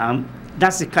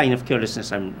 That's the kind of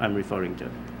carelessness I'm referring to.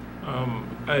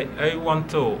 I want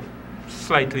to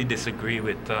slightly disagree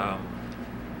with the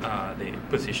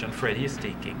position Freddie is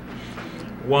taking.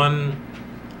 One,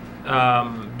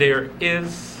 there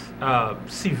is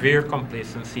severe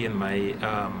complacency in my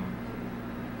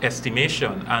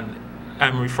estimation, and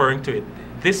I'm referring to it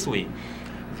this way,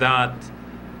 that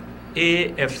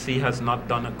AFC has not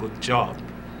done a good job.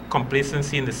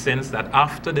 Complacency in the sense that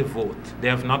after the vote, they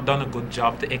have not done a good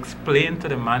job to explain to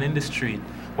the man in the street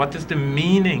what is the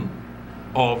meaning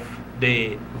of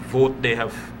the vote they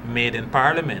have made in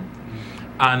Parliament.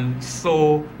 And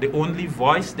so the only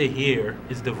voice they hear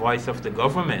is the voice of the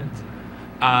government,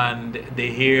 and they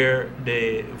hear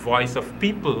the voice of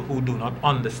people who do not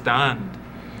understand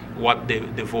what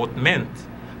the vote meant.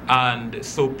 And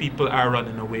so people are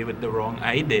running away with the wrong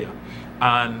idea.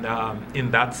 And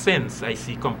in that sense, I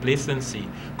see complacency.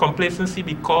 Complacency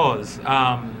because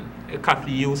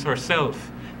Kathy Hughes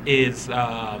herself is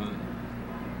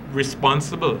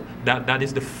responsible. That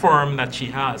is the firm that she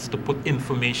has to put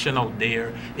information out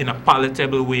there in a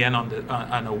palatable way and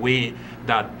a way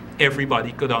that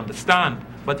everybody could understand.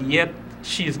 But yet,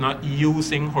 she is not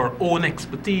using her own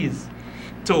expertise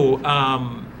to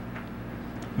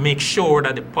make sure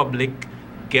that the public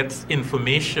gets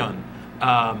information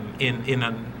in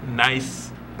a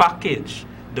nice package,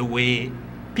 the way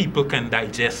people can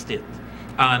digest it.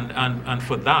 And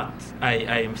for that,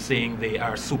 I am saying they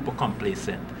are super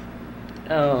complacent.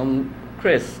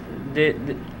 Chris,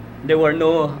 there were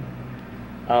no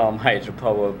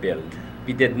hydropower bill.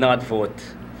 We did not vote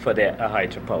for the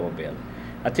hydropower bill.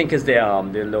 I think it's the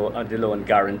loan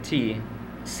guarantee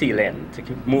ceiling to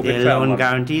move the it from loan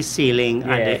guarantee ceiling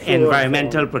and the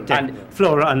environmental protection,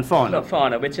 flora and fauna.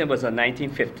 Fauna, which was a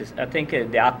 1950s. I think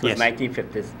the act was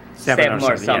 1957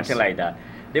 or something like that.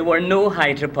 There were no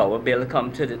hydropower bill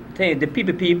come to the thing. The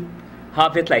PPP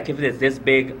have it like if it is this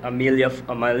big, Amelia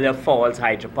Falls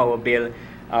hydropower bill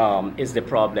is the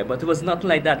problem. But it was nothing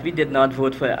like that. We did not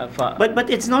vote for. But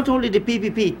it's not only the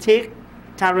PPP. Take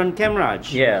Taron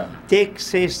Kemraj. Yeah. Take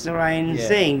Sister Ryan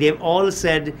saying they've all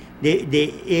said the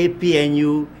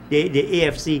APNU, the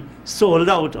AFC sold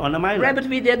out on Amila. Right, but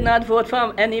we did not vote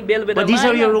for any bill with Amila. But these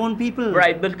are your own people.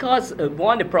 Right, because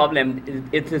one the problem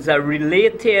it is a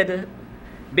related.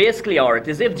 Basically, or it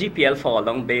is if GPL fall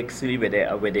down basically with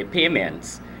the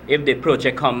payments, if the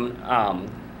project come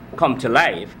to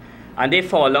life, and they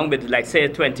fall along with like say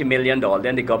 $20 million,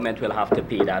 then the government will have to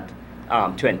pay that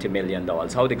 $20 million.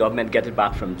 How the government get it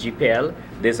back from GPL,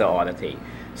 this is other thing.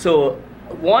 So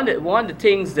one of the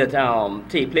things that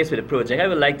take place with the project, I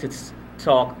would like to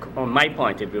talk on my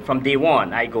point of view. From day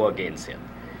one, I go against it,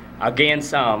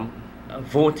 against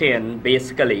voting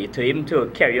basically to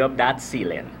carry up that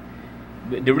ceiling.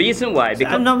 The reason why,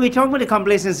 because no, we talk about the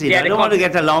complacency. I don't want to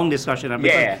get a long discussion on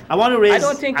it. I want to raise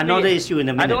another issue in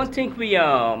a minute. I don't think we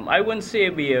I wouldn't say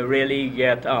we really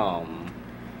get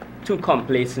too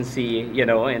complacency, you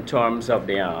know, in terms of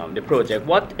the project.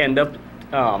 What ended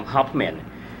up happening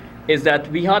is that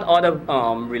we had other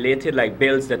related like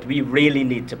bills that we really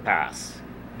need to pass.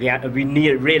 We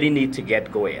really need to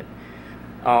get going.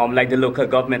 Like the local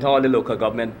government, all the local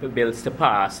government bills to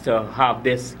pass to have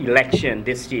this election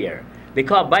this year.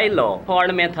 Because by law,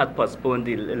 Parliament had postponed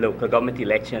the local government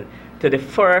election to the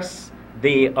first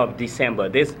day of December.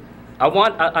 This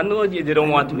I know you don't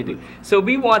want me to. So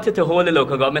we wanted to hold a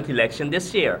local government election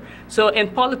this year. So in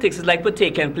politics, it's like what's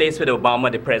taking place with Obama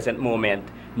at the present moment,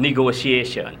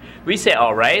 negotiation. We say,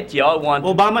 all right, y'all want...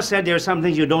 Obama said there are some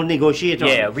things you don't negotiate on.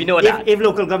 Yeah, we know that. If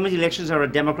local government elections are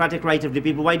a democratic right of the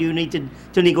people, why do you need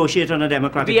to negotiate on a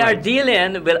democratic right? We are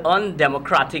dealing with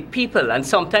undemocratic people, and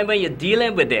sometimes when you're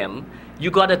dealing with them, you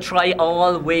got to try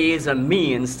all ways and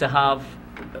means to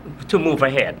move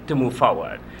ahead, to move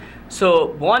forward. So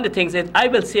one of the things that I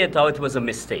will say it out was a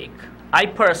mistake. I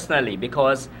personally,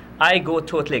 because I go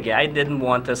totally again, I didn't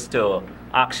want us to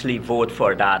actually vote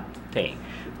for that thing.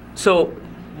 So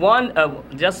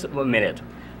just 1 minute.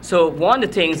 So one of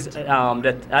the things that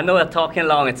I know I'm talking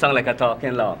long, it sounds like I'm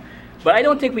talking long, but I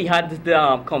don't think we had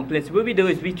the complaints. What we do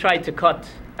is we try to cut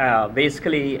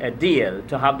basically a deal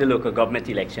to have the local government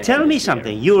election. Tell me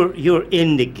something. You're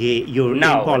in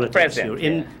politics.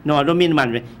 Present, No, I don't mean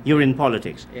management. You're in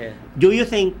politics. Yeah. Do you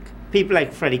think people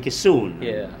like Frederick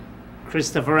Kissoon,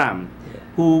 Christopher Ram,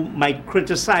 who might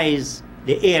criticize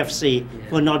the AFC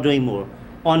for not doing more,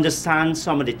 understand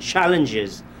some of the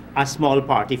challenges a small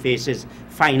party faces,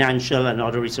 financial and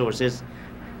other resources?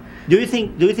 Do you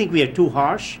think we are too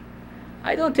harsh?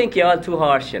 I don't think y'all too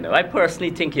harsh, you know. I personally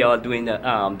think y'all doing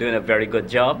a very good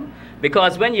job,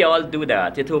 because when y'all do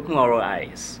that, it opens our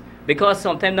eyes. Because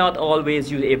sometimes not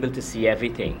always you're able to see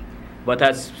everything. But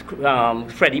as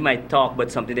Freddie might talk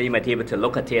about something that you might be able to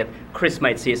look at it, Chris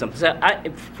might say something. So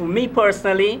for me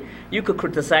personally, you could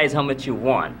criticize how much you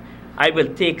want. I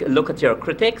will take a look at your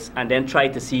critics and then try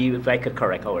to see if we could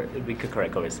correct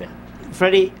ourselves.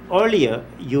 Freddie, earlier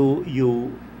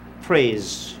you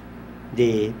praised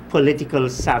the political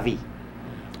savvy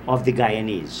of the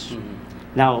Guyanese. Mm-hmm.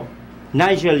 Now,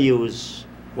 Nigel Hughes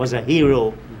was a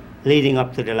hero leading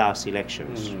up to the last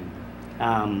elections.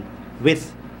 Mm-hmm.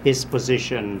 With his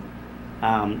position,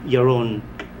 your own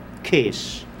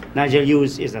case, Nigel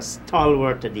Hughes is a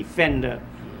stalwart, a defender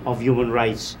of human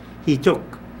rights. He took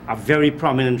a very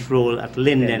prominent role at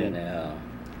Linden.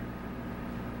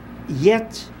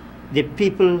 Yet, the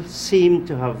people seem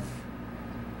to have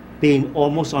been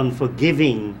almost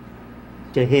unforgiving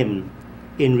to him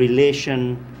in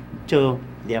relation to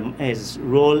his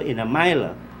role in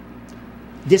Amila.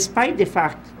 Despite the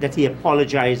fact that he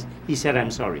apologized, he said,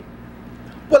 "I'm sorry."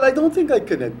 Well, I don't think I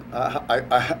can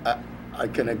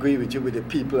agree with you with the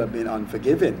people have been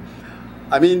unforgiving.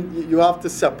 I mean, you have to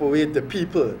separate the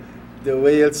people, the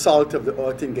real salt of the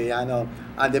earth in Guyana,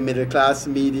 and the middle class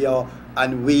media,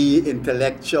 and we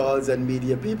intellectuals and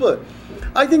media people.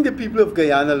 I think the people of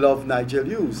Guyana love Nigel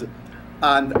Hughes.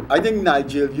 And I think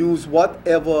Nigel Hughes,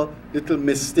 whatever little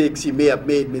mistakes he may have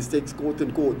made, mistakes, quote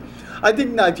unquote, I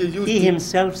think Nigel Hughes... He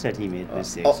himself said he made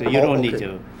mistakes, so you don't need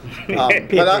to...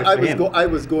 but I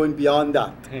was going beyond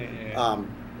that,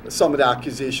 some of the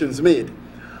accusations made.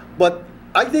 But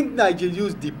I think Nigel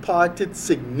Hughes departed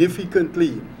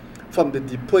significantly from the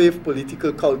depraved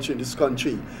political culture in this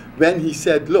country when he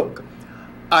said, look,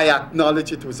 I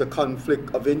acknowledge it was a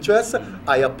conflict of interest.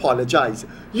 I apologize.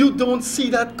 You don't see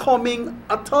that coming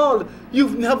at all.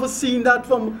 You've never seen that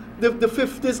from the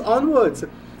 50s onwards.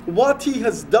 What he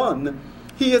has done,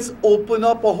 he has opened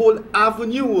up a whole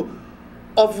avenue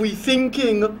of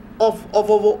rethinking of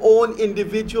our own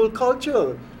individual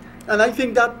culture. And I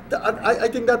think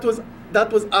that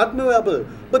was admirable.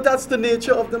 But that's the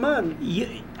nature of the man.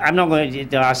 I'm not going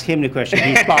to ask him the question.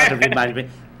 He's part of the management.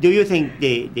 Do you think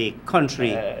the country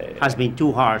has been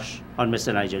too harsh on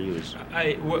Mr. Nigel Hughes?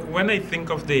 When I think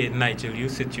of the Nigel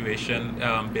Hughes situation,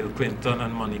 Bill Clinton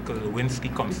and Monica Lewinsky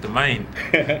comes to mind.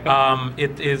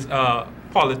 It is a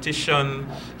politician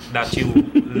that you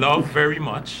love very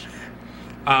much,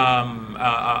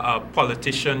 a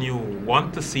politician you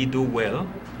want to see do well,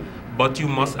 but you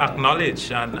must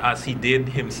acknowledge, and as he did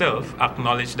himself,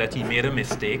 acknowledge that he made a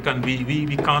mistake, and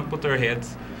we can't put our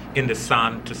heads in the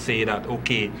sand to say that,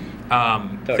 okay,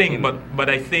 but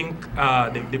I think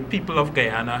the people of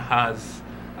Guyana has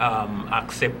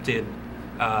accepted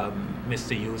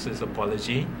Mr. Hughes'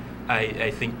 apology.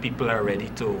 I think people are ready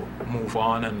to move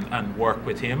on and work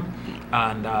with him,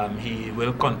 and he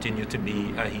will continue to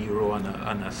be a hero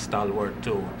and a stalwart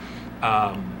to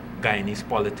Guyanese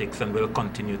politics, and will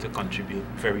continue to contribute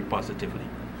very positively.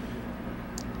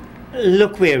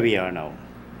 Look where we are now.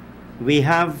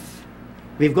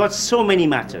 We've got so many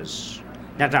matters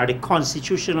that are the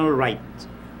constitutional right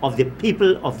of the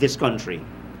people of this country,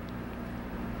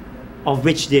 of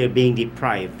which they're being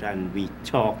deprived. And we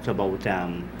talked about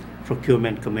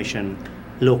procurement commission,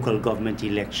 local government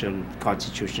election,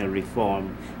 constitutional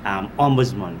reform,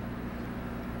 ombudsman.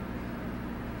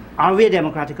 Are we a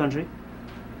democratic country?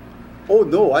 Oh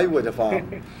no, I would have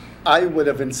I would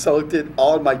have insulted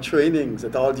all my trainings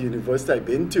at all the universities I've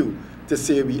been to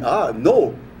say we are.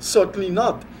 No, certainly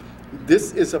not.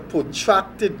 This is a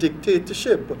protracted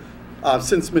dictatorship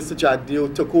since Mr.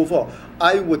 Jagdeo took over.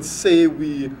 I would say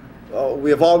we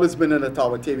have always been an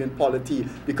authoritarian polity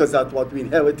because that's what we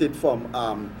inherited from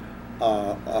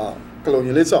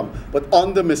colonialism. But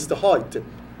under Mr. Hoyt,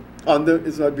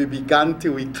 we began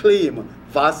to reclaim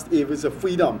vast areas of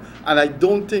freedom. And I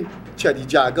don't think Chedi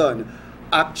Jagan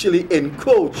actually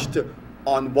encroached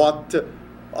on what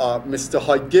Mr.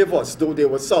 Hoyt gave us, though there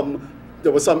were some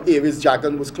areas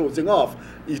Jagan was closing off.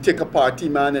 You take a party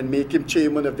man and make him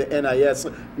chairman of the NIS,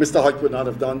 Mr. Hoyt would not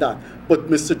have done that. But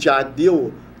Mr.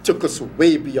 Jagdeo took us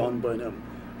way beyond Burnham.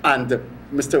 And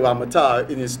Mr. Ramatar,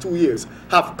 in his 2 years,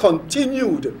 have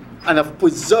continued and have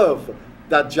preserved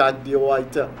that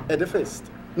Jagdeoite edifice.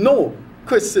 No,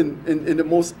 Chris, in the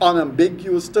most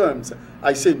unambiguous terms,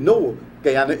 I say no,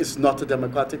 Guyana is not a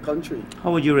democratic country.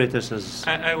 How would you rate this as?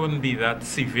 I wouldn't be that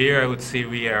severe. I would say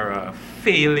we are a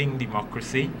failing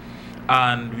democracy,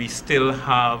 and we still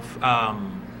have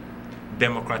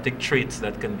democratic traits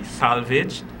that can be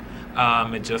salvaged.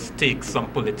 It just takes some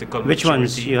political Which maturity.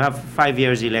 ones? You have 5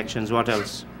 years elections. What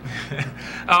else?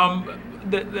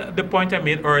 The point I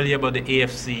made earlier about the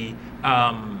AFC,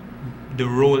 the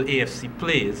role AFC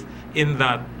plays, in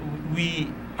that we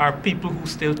are people who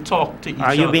still talk to each other.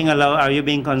 Are you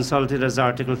being consulted as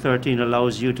Article 13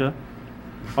 allows you to,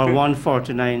 or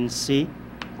 149C?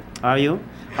 Are you?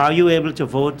 Are you able to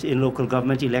vote in local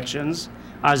government elections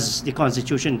as the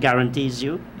Constitution guarantees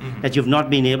you, that you've not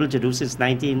been able to do since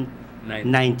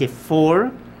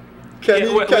 1994? Can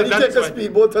you take a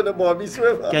speedboat on the Berbice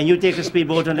River? Can you take a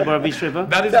speedboat on the Berbice River?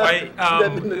 That is why. The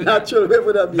natural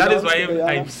river that is why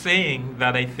I'm saying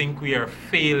that I think we are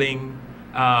failing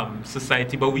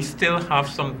society, but we still have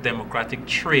some democratic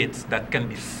traits that can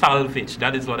be salvaged.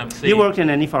 That is what I'm saying. You worked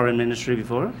in any foreign ministry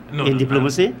before? No, in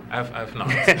diplomacy? I've not.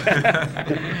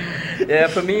 Yeah,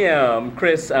 for me,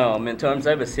 Chris, in terms,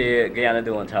 I would say Guyana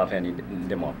don't have any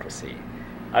democracy.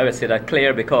 I would say that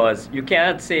clear, because you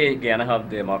can't say Guyana have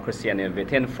democracy and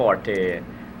within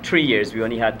 43 years we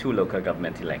only had 2 local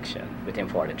government elections within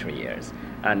 43 years,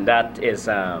 and that is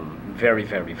very,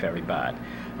 very, very bad.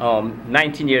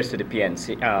 19 years to the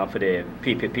PNC, for the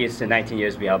PPP, so 19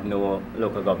 years we have no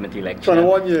local government election.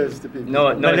 21 years to PPP.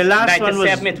 No, but the last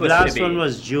one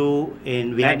was due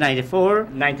in, we had 94.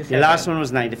 97. The last one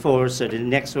was 94, so the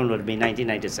next one would be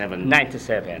 1997.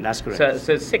 97. That's correct.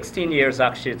 So 16 years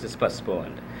actually it is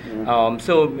postponed.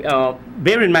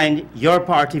 Bear in mind, your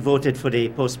party voted for the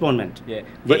postponement, yeah,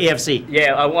 the AFC.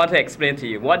 Yeah, I want to explain to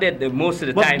you what they do most of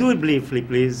the time. Do it briefly,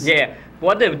 please. Yeah,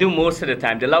 what they do most of the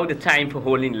time, they allow the time for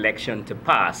holding election to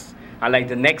pass. And like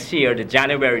the next year, the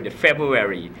January, the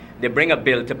February, they bring a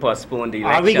bill to postpone the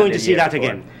election. Are we going to see that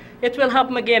again? It will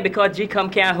happen again because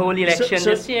GCOM can't hold election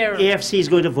this year. AFC is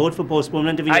going to vote for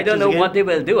postponement of elections I don't know again? what they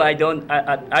will do. I don't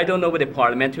know what the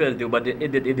parliament will do, but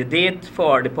the date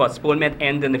for the postponement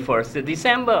ends on the 1st of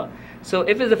December. So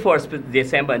if it's the 1st of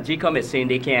December and GCOM is saying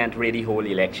they can't really hold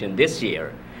election this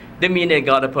year, they mean they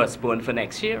got to postpone for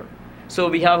next year. So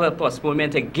we have a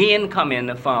postponement again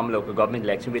coming from local government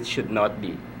election, which should not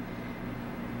be.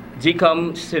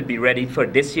 GCOM should be ready for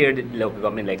this year, the local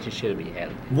government election should be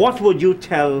held. What would you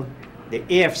tell the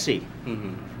AFC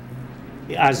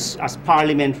as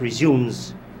Parliament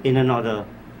resumes in another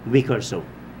week or so?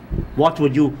 What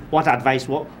advice,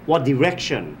 what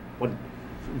direction, what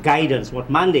guidance, what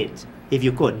mandate, if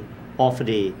you could, offer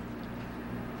the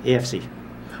AFC?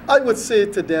 I would say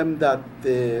to them that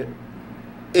the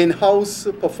in-house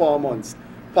performance,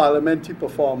 parliamentary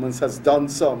performance, has done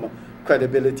some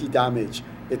credibility damage.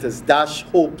 It has dashed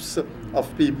hopes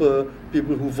of people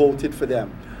who voted for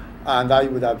them. And I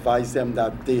would advise them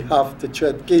that they have to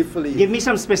tread carefully. Give me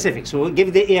some specifics. So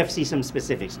give the AFC some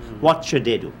specifics. What should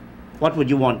they do? What would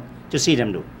you want to see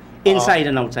them do? Inside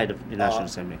and outside of the National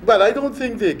Assembly? Well, I don't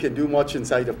think they can do much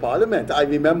inside of Parliament. I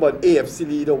remember an AFC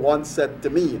leader once said to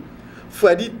me,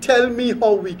 Freddie, tell me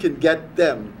how we can get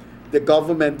them, the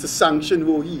government, to sanction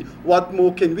Rohi. What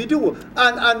more can we do?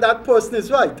 And that person is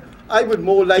right. I would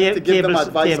more like to give them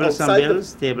advice outside.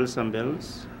 Table some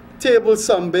bills. Table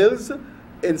some bills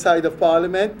inside of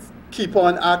Parliament. Keep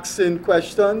on asking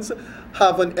questions.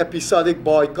 Have an episodic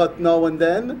boycott now and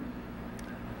then.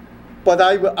 But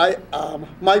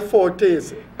my forte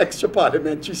is extra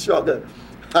parliamentary struggle.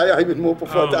 I would more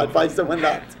prefer to advise them on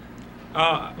that.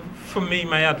 For me,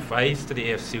 my advice to the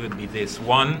AFC would be this.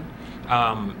 One,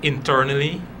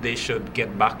 internally, they should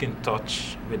get back in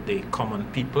touch with the common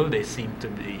people. They seem to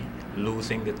be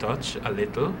losing the touch a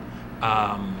little.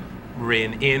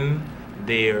 Rein in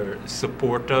their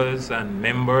supporters and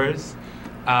members,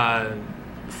 and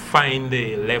find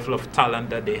the level of talent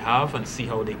that they have and see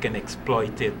how they can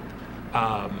exploit it.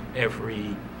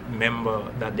 Every member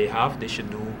that they have, they should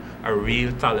do a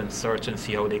real talent search and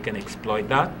see how they can exploit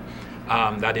that.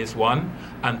 That is one.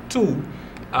 And two,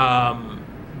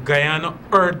 Guyana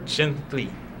urgently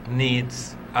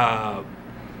needs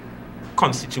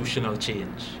constitutional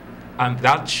change. And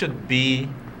that should be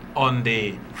on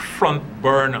the front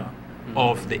burner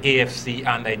of the AFC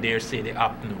and I dare say the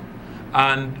APNU.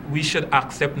 And we should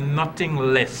accept nothing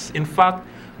less. In fact,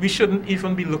 we shouldn't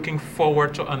even be looking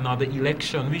forward to another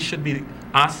election. We should be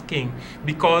asking,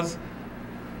 because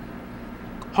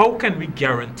how can we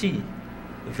guarantee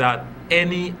that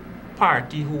any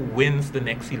party who wins the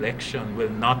next election will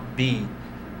not be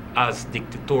as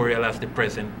dictatorial as the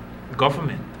present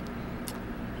government?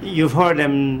 You've heard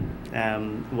them,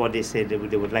 what they said they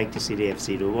would like to see the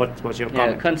AFC do. What's your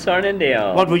comment? Concerning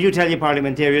the... what would you tell your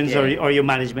parliamentarians or your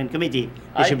management committee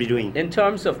they should be doing? In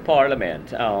terms of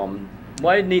Parliament,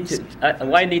 what I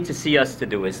need to see us to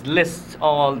do is list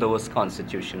all those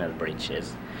constitutional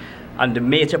breaches and the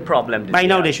major problem. By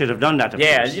now they should have done that, of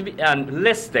course. And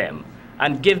list them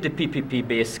and give the PPP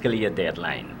basically a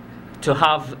deadline to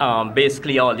have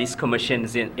basically all these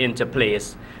commissions into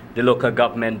place, the local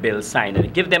government bill signed,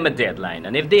 and give them a deadline.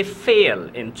 And if they fail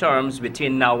in terms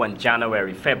between now and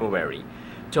January, February,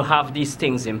 to have these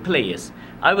things in place,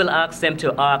 I will ask them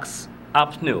to ask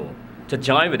APNU to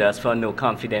join with us for a no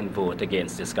confidence vote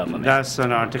against this government. That's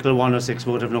an Article 106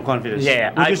 vote of no confidence.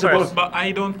 Yeah, but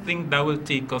I don't think that will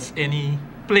take us any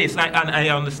place. I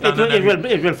understand.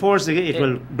 It will force. It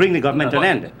will bring the government to an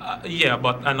end. Yeah,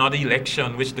 but another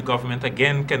election, which the government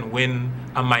again can win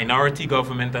a minority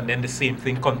government, and then the same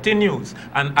thing continues.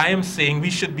 And I am saying we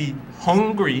should be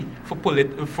hungry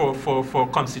for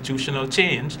constitutional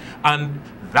change, and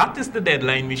that is the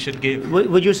deadline we should give.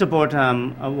 Would you support a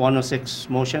 106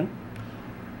 motion?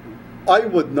 I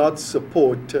would not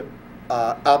support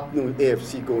APNU and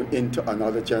AFC going into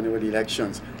another general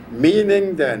elections.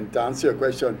 Meaning then, to answer your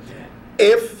question,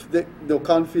 if the no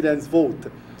confidence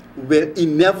vote will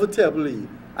inevitably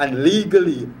and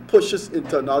legally push us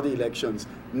into another elections,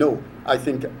 no, I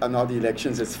think another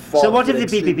elections is far. So what if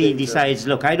the PPP decides,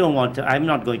 look, I'm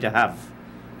not going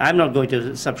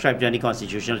to subscribe to any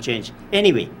constitutional change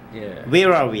anyway? Yeah.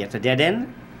 Where are we, at a dead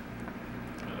end?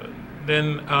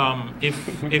 Then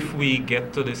if we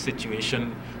get to the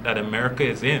situation that America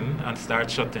is in and start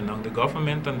shutting down the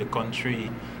government and the country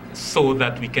so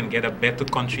that we can get a better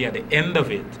country at the end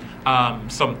of it,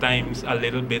 sometimes a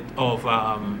little bit of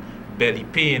belly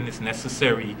pain is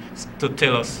necessary to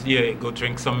tell us, yeah, go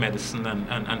drink some medicine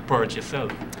and purge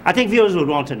yourself. I think viewers would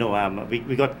want to know,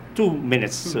 we got 2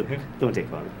 minutes, so don't take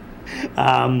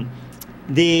long.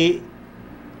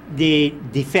 The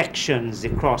defections, the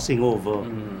crossing over,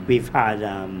 we've had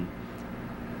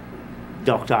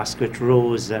Dr. Asquith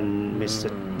Rose and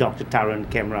Dr. Taran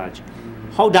Kemraj.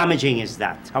 How damaging is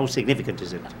that? How significant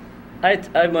is it?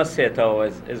 I must say, though,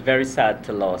 it's very sad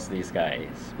to lose these guys,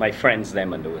 my friends,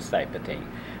 them, and those type of thing.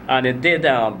 And it did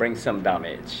bring some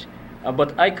damage.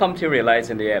 But I come to realize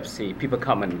in the AFC, people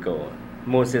come and go.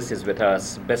 Moses is with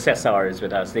us, Cesar is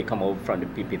with us, they come over from the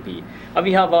PPP. And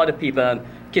we have other people, and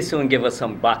Kissoon give us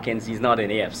some back-ends, he's not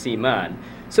an AFC man.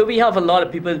 So we have a lot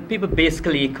of people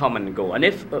basically come and go. And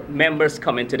if members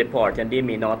come into the party and they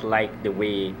may not like the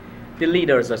way the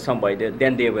leaders or somebody,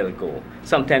 then they will go.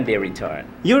 Sometimes they return.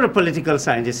 You're a political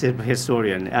scientist,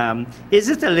 historian. Is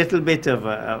it a little bit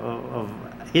of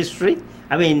history?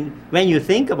 I mean, when you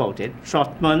think about it,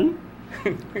 Trotman,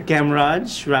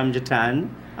 Kemraj, Ramjatan,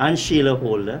 and Sheila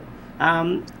Holder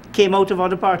came out of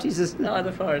other parties.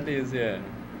 Other parties, yeah.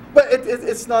 But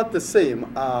it's not the same.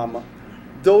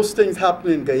 Those things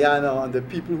happened in Guyana, and the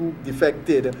people who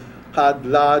defected had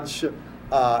large,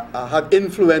 had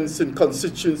influence in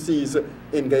constituencies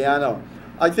in Guyana.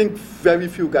 I think very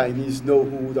few Guyanese know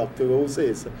who Dr. Rose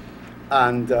is.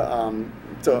 And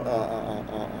to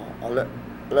a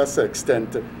lesser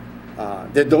extent,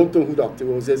 they don't know who Dr.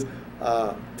 Rose is.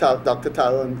 Dr.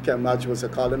 Taran Kemraj was a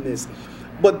columnist.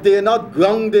 But they're not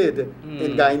grounded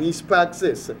in Guyanese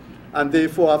praxis. And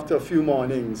therefore, after a few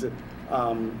mornings,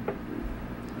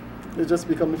 they just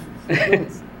become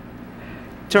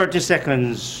 30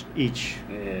 seconds each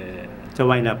to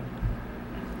wind up.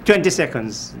 20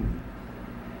 seconds.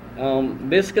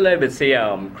 Basically, I would say,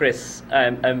 Chris,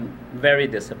 I'm very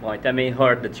disappointed. I mean,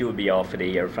 heard that you will be off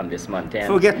the air from this month. And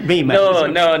forget me,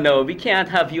 man. No, we can't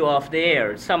have you off the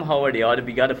air. Somehow or the other,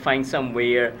 we got to find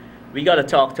somewhere we got to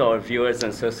talk to our viewers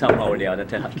and so somehow or the other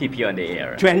to keep you on the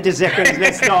air. 20 seconds,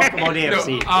 let's talk about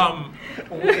AFC.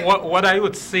 What I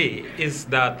would say is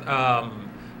that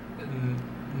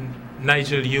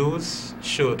Nigel Hughes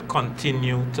should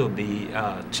continue to be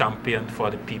champion for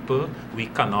the people. We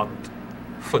cannot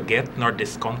forget nor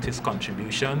discount his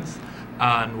contributions,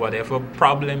 and whatever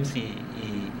problems he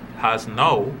has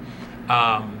now,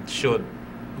 should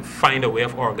find a way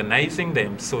of organizing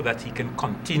them so that he can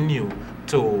continue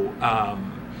to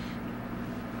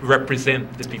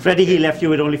represent the people. Freddie, he left you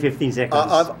with only 15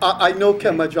 seconds. I know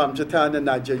Kema Jamjatan and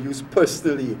Nigel Hughes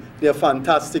personally. They're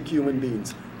fantastic human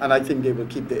beings, and I think they will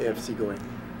keep the AFC going.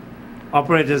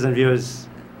 Operators and viewers,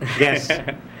 guests,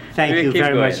 thank you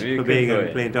very much for being on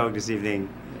Plain Talk this evening.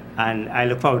 And I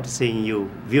look forward to seeing you,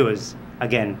 viewers,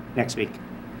 again next week.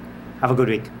 Have a good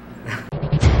week.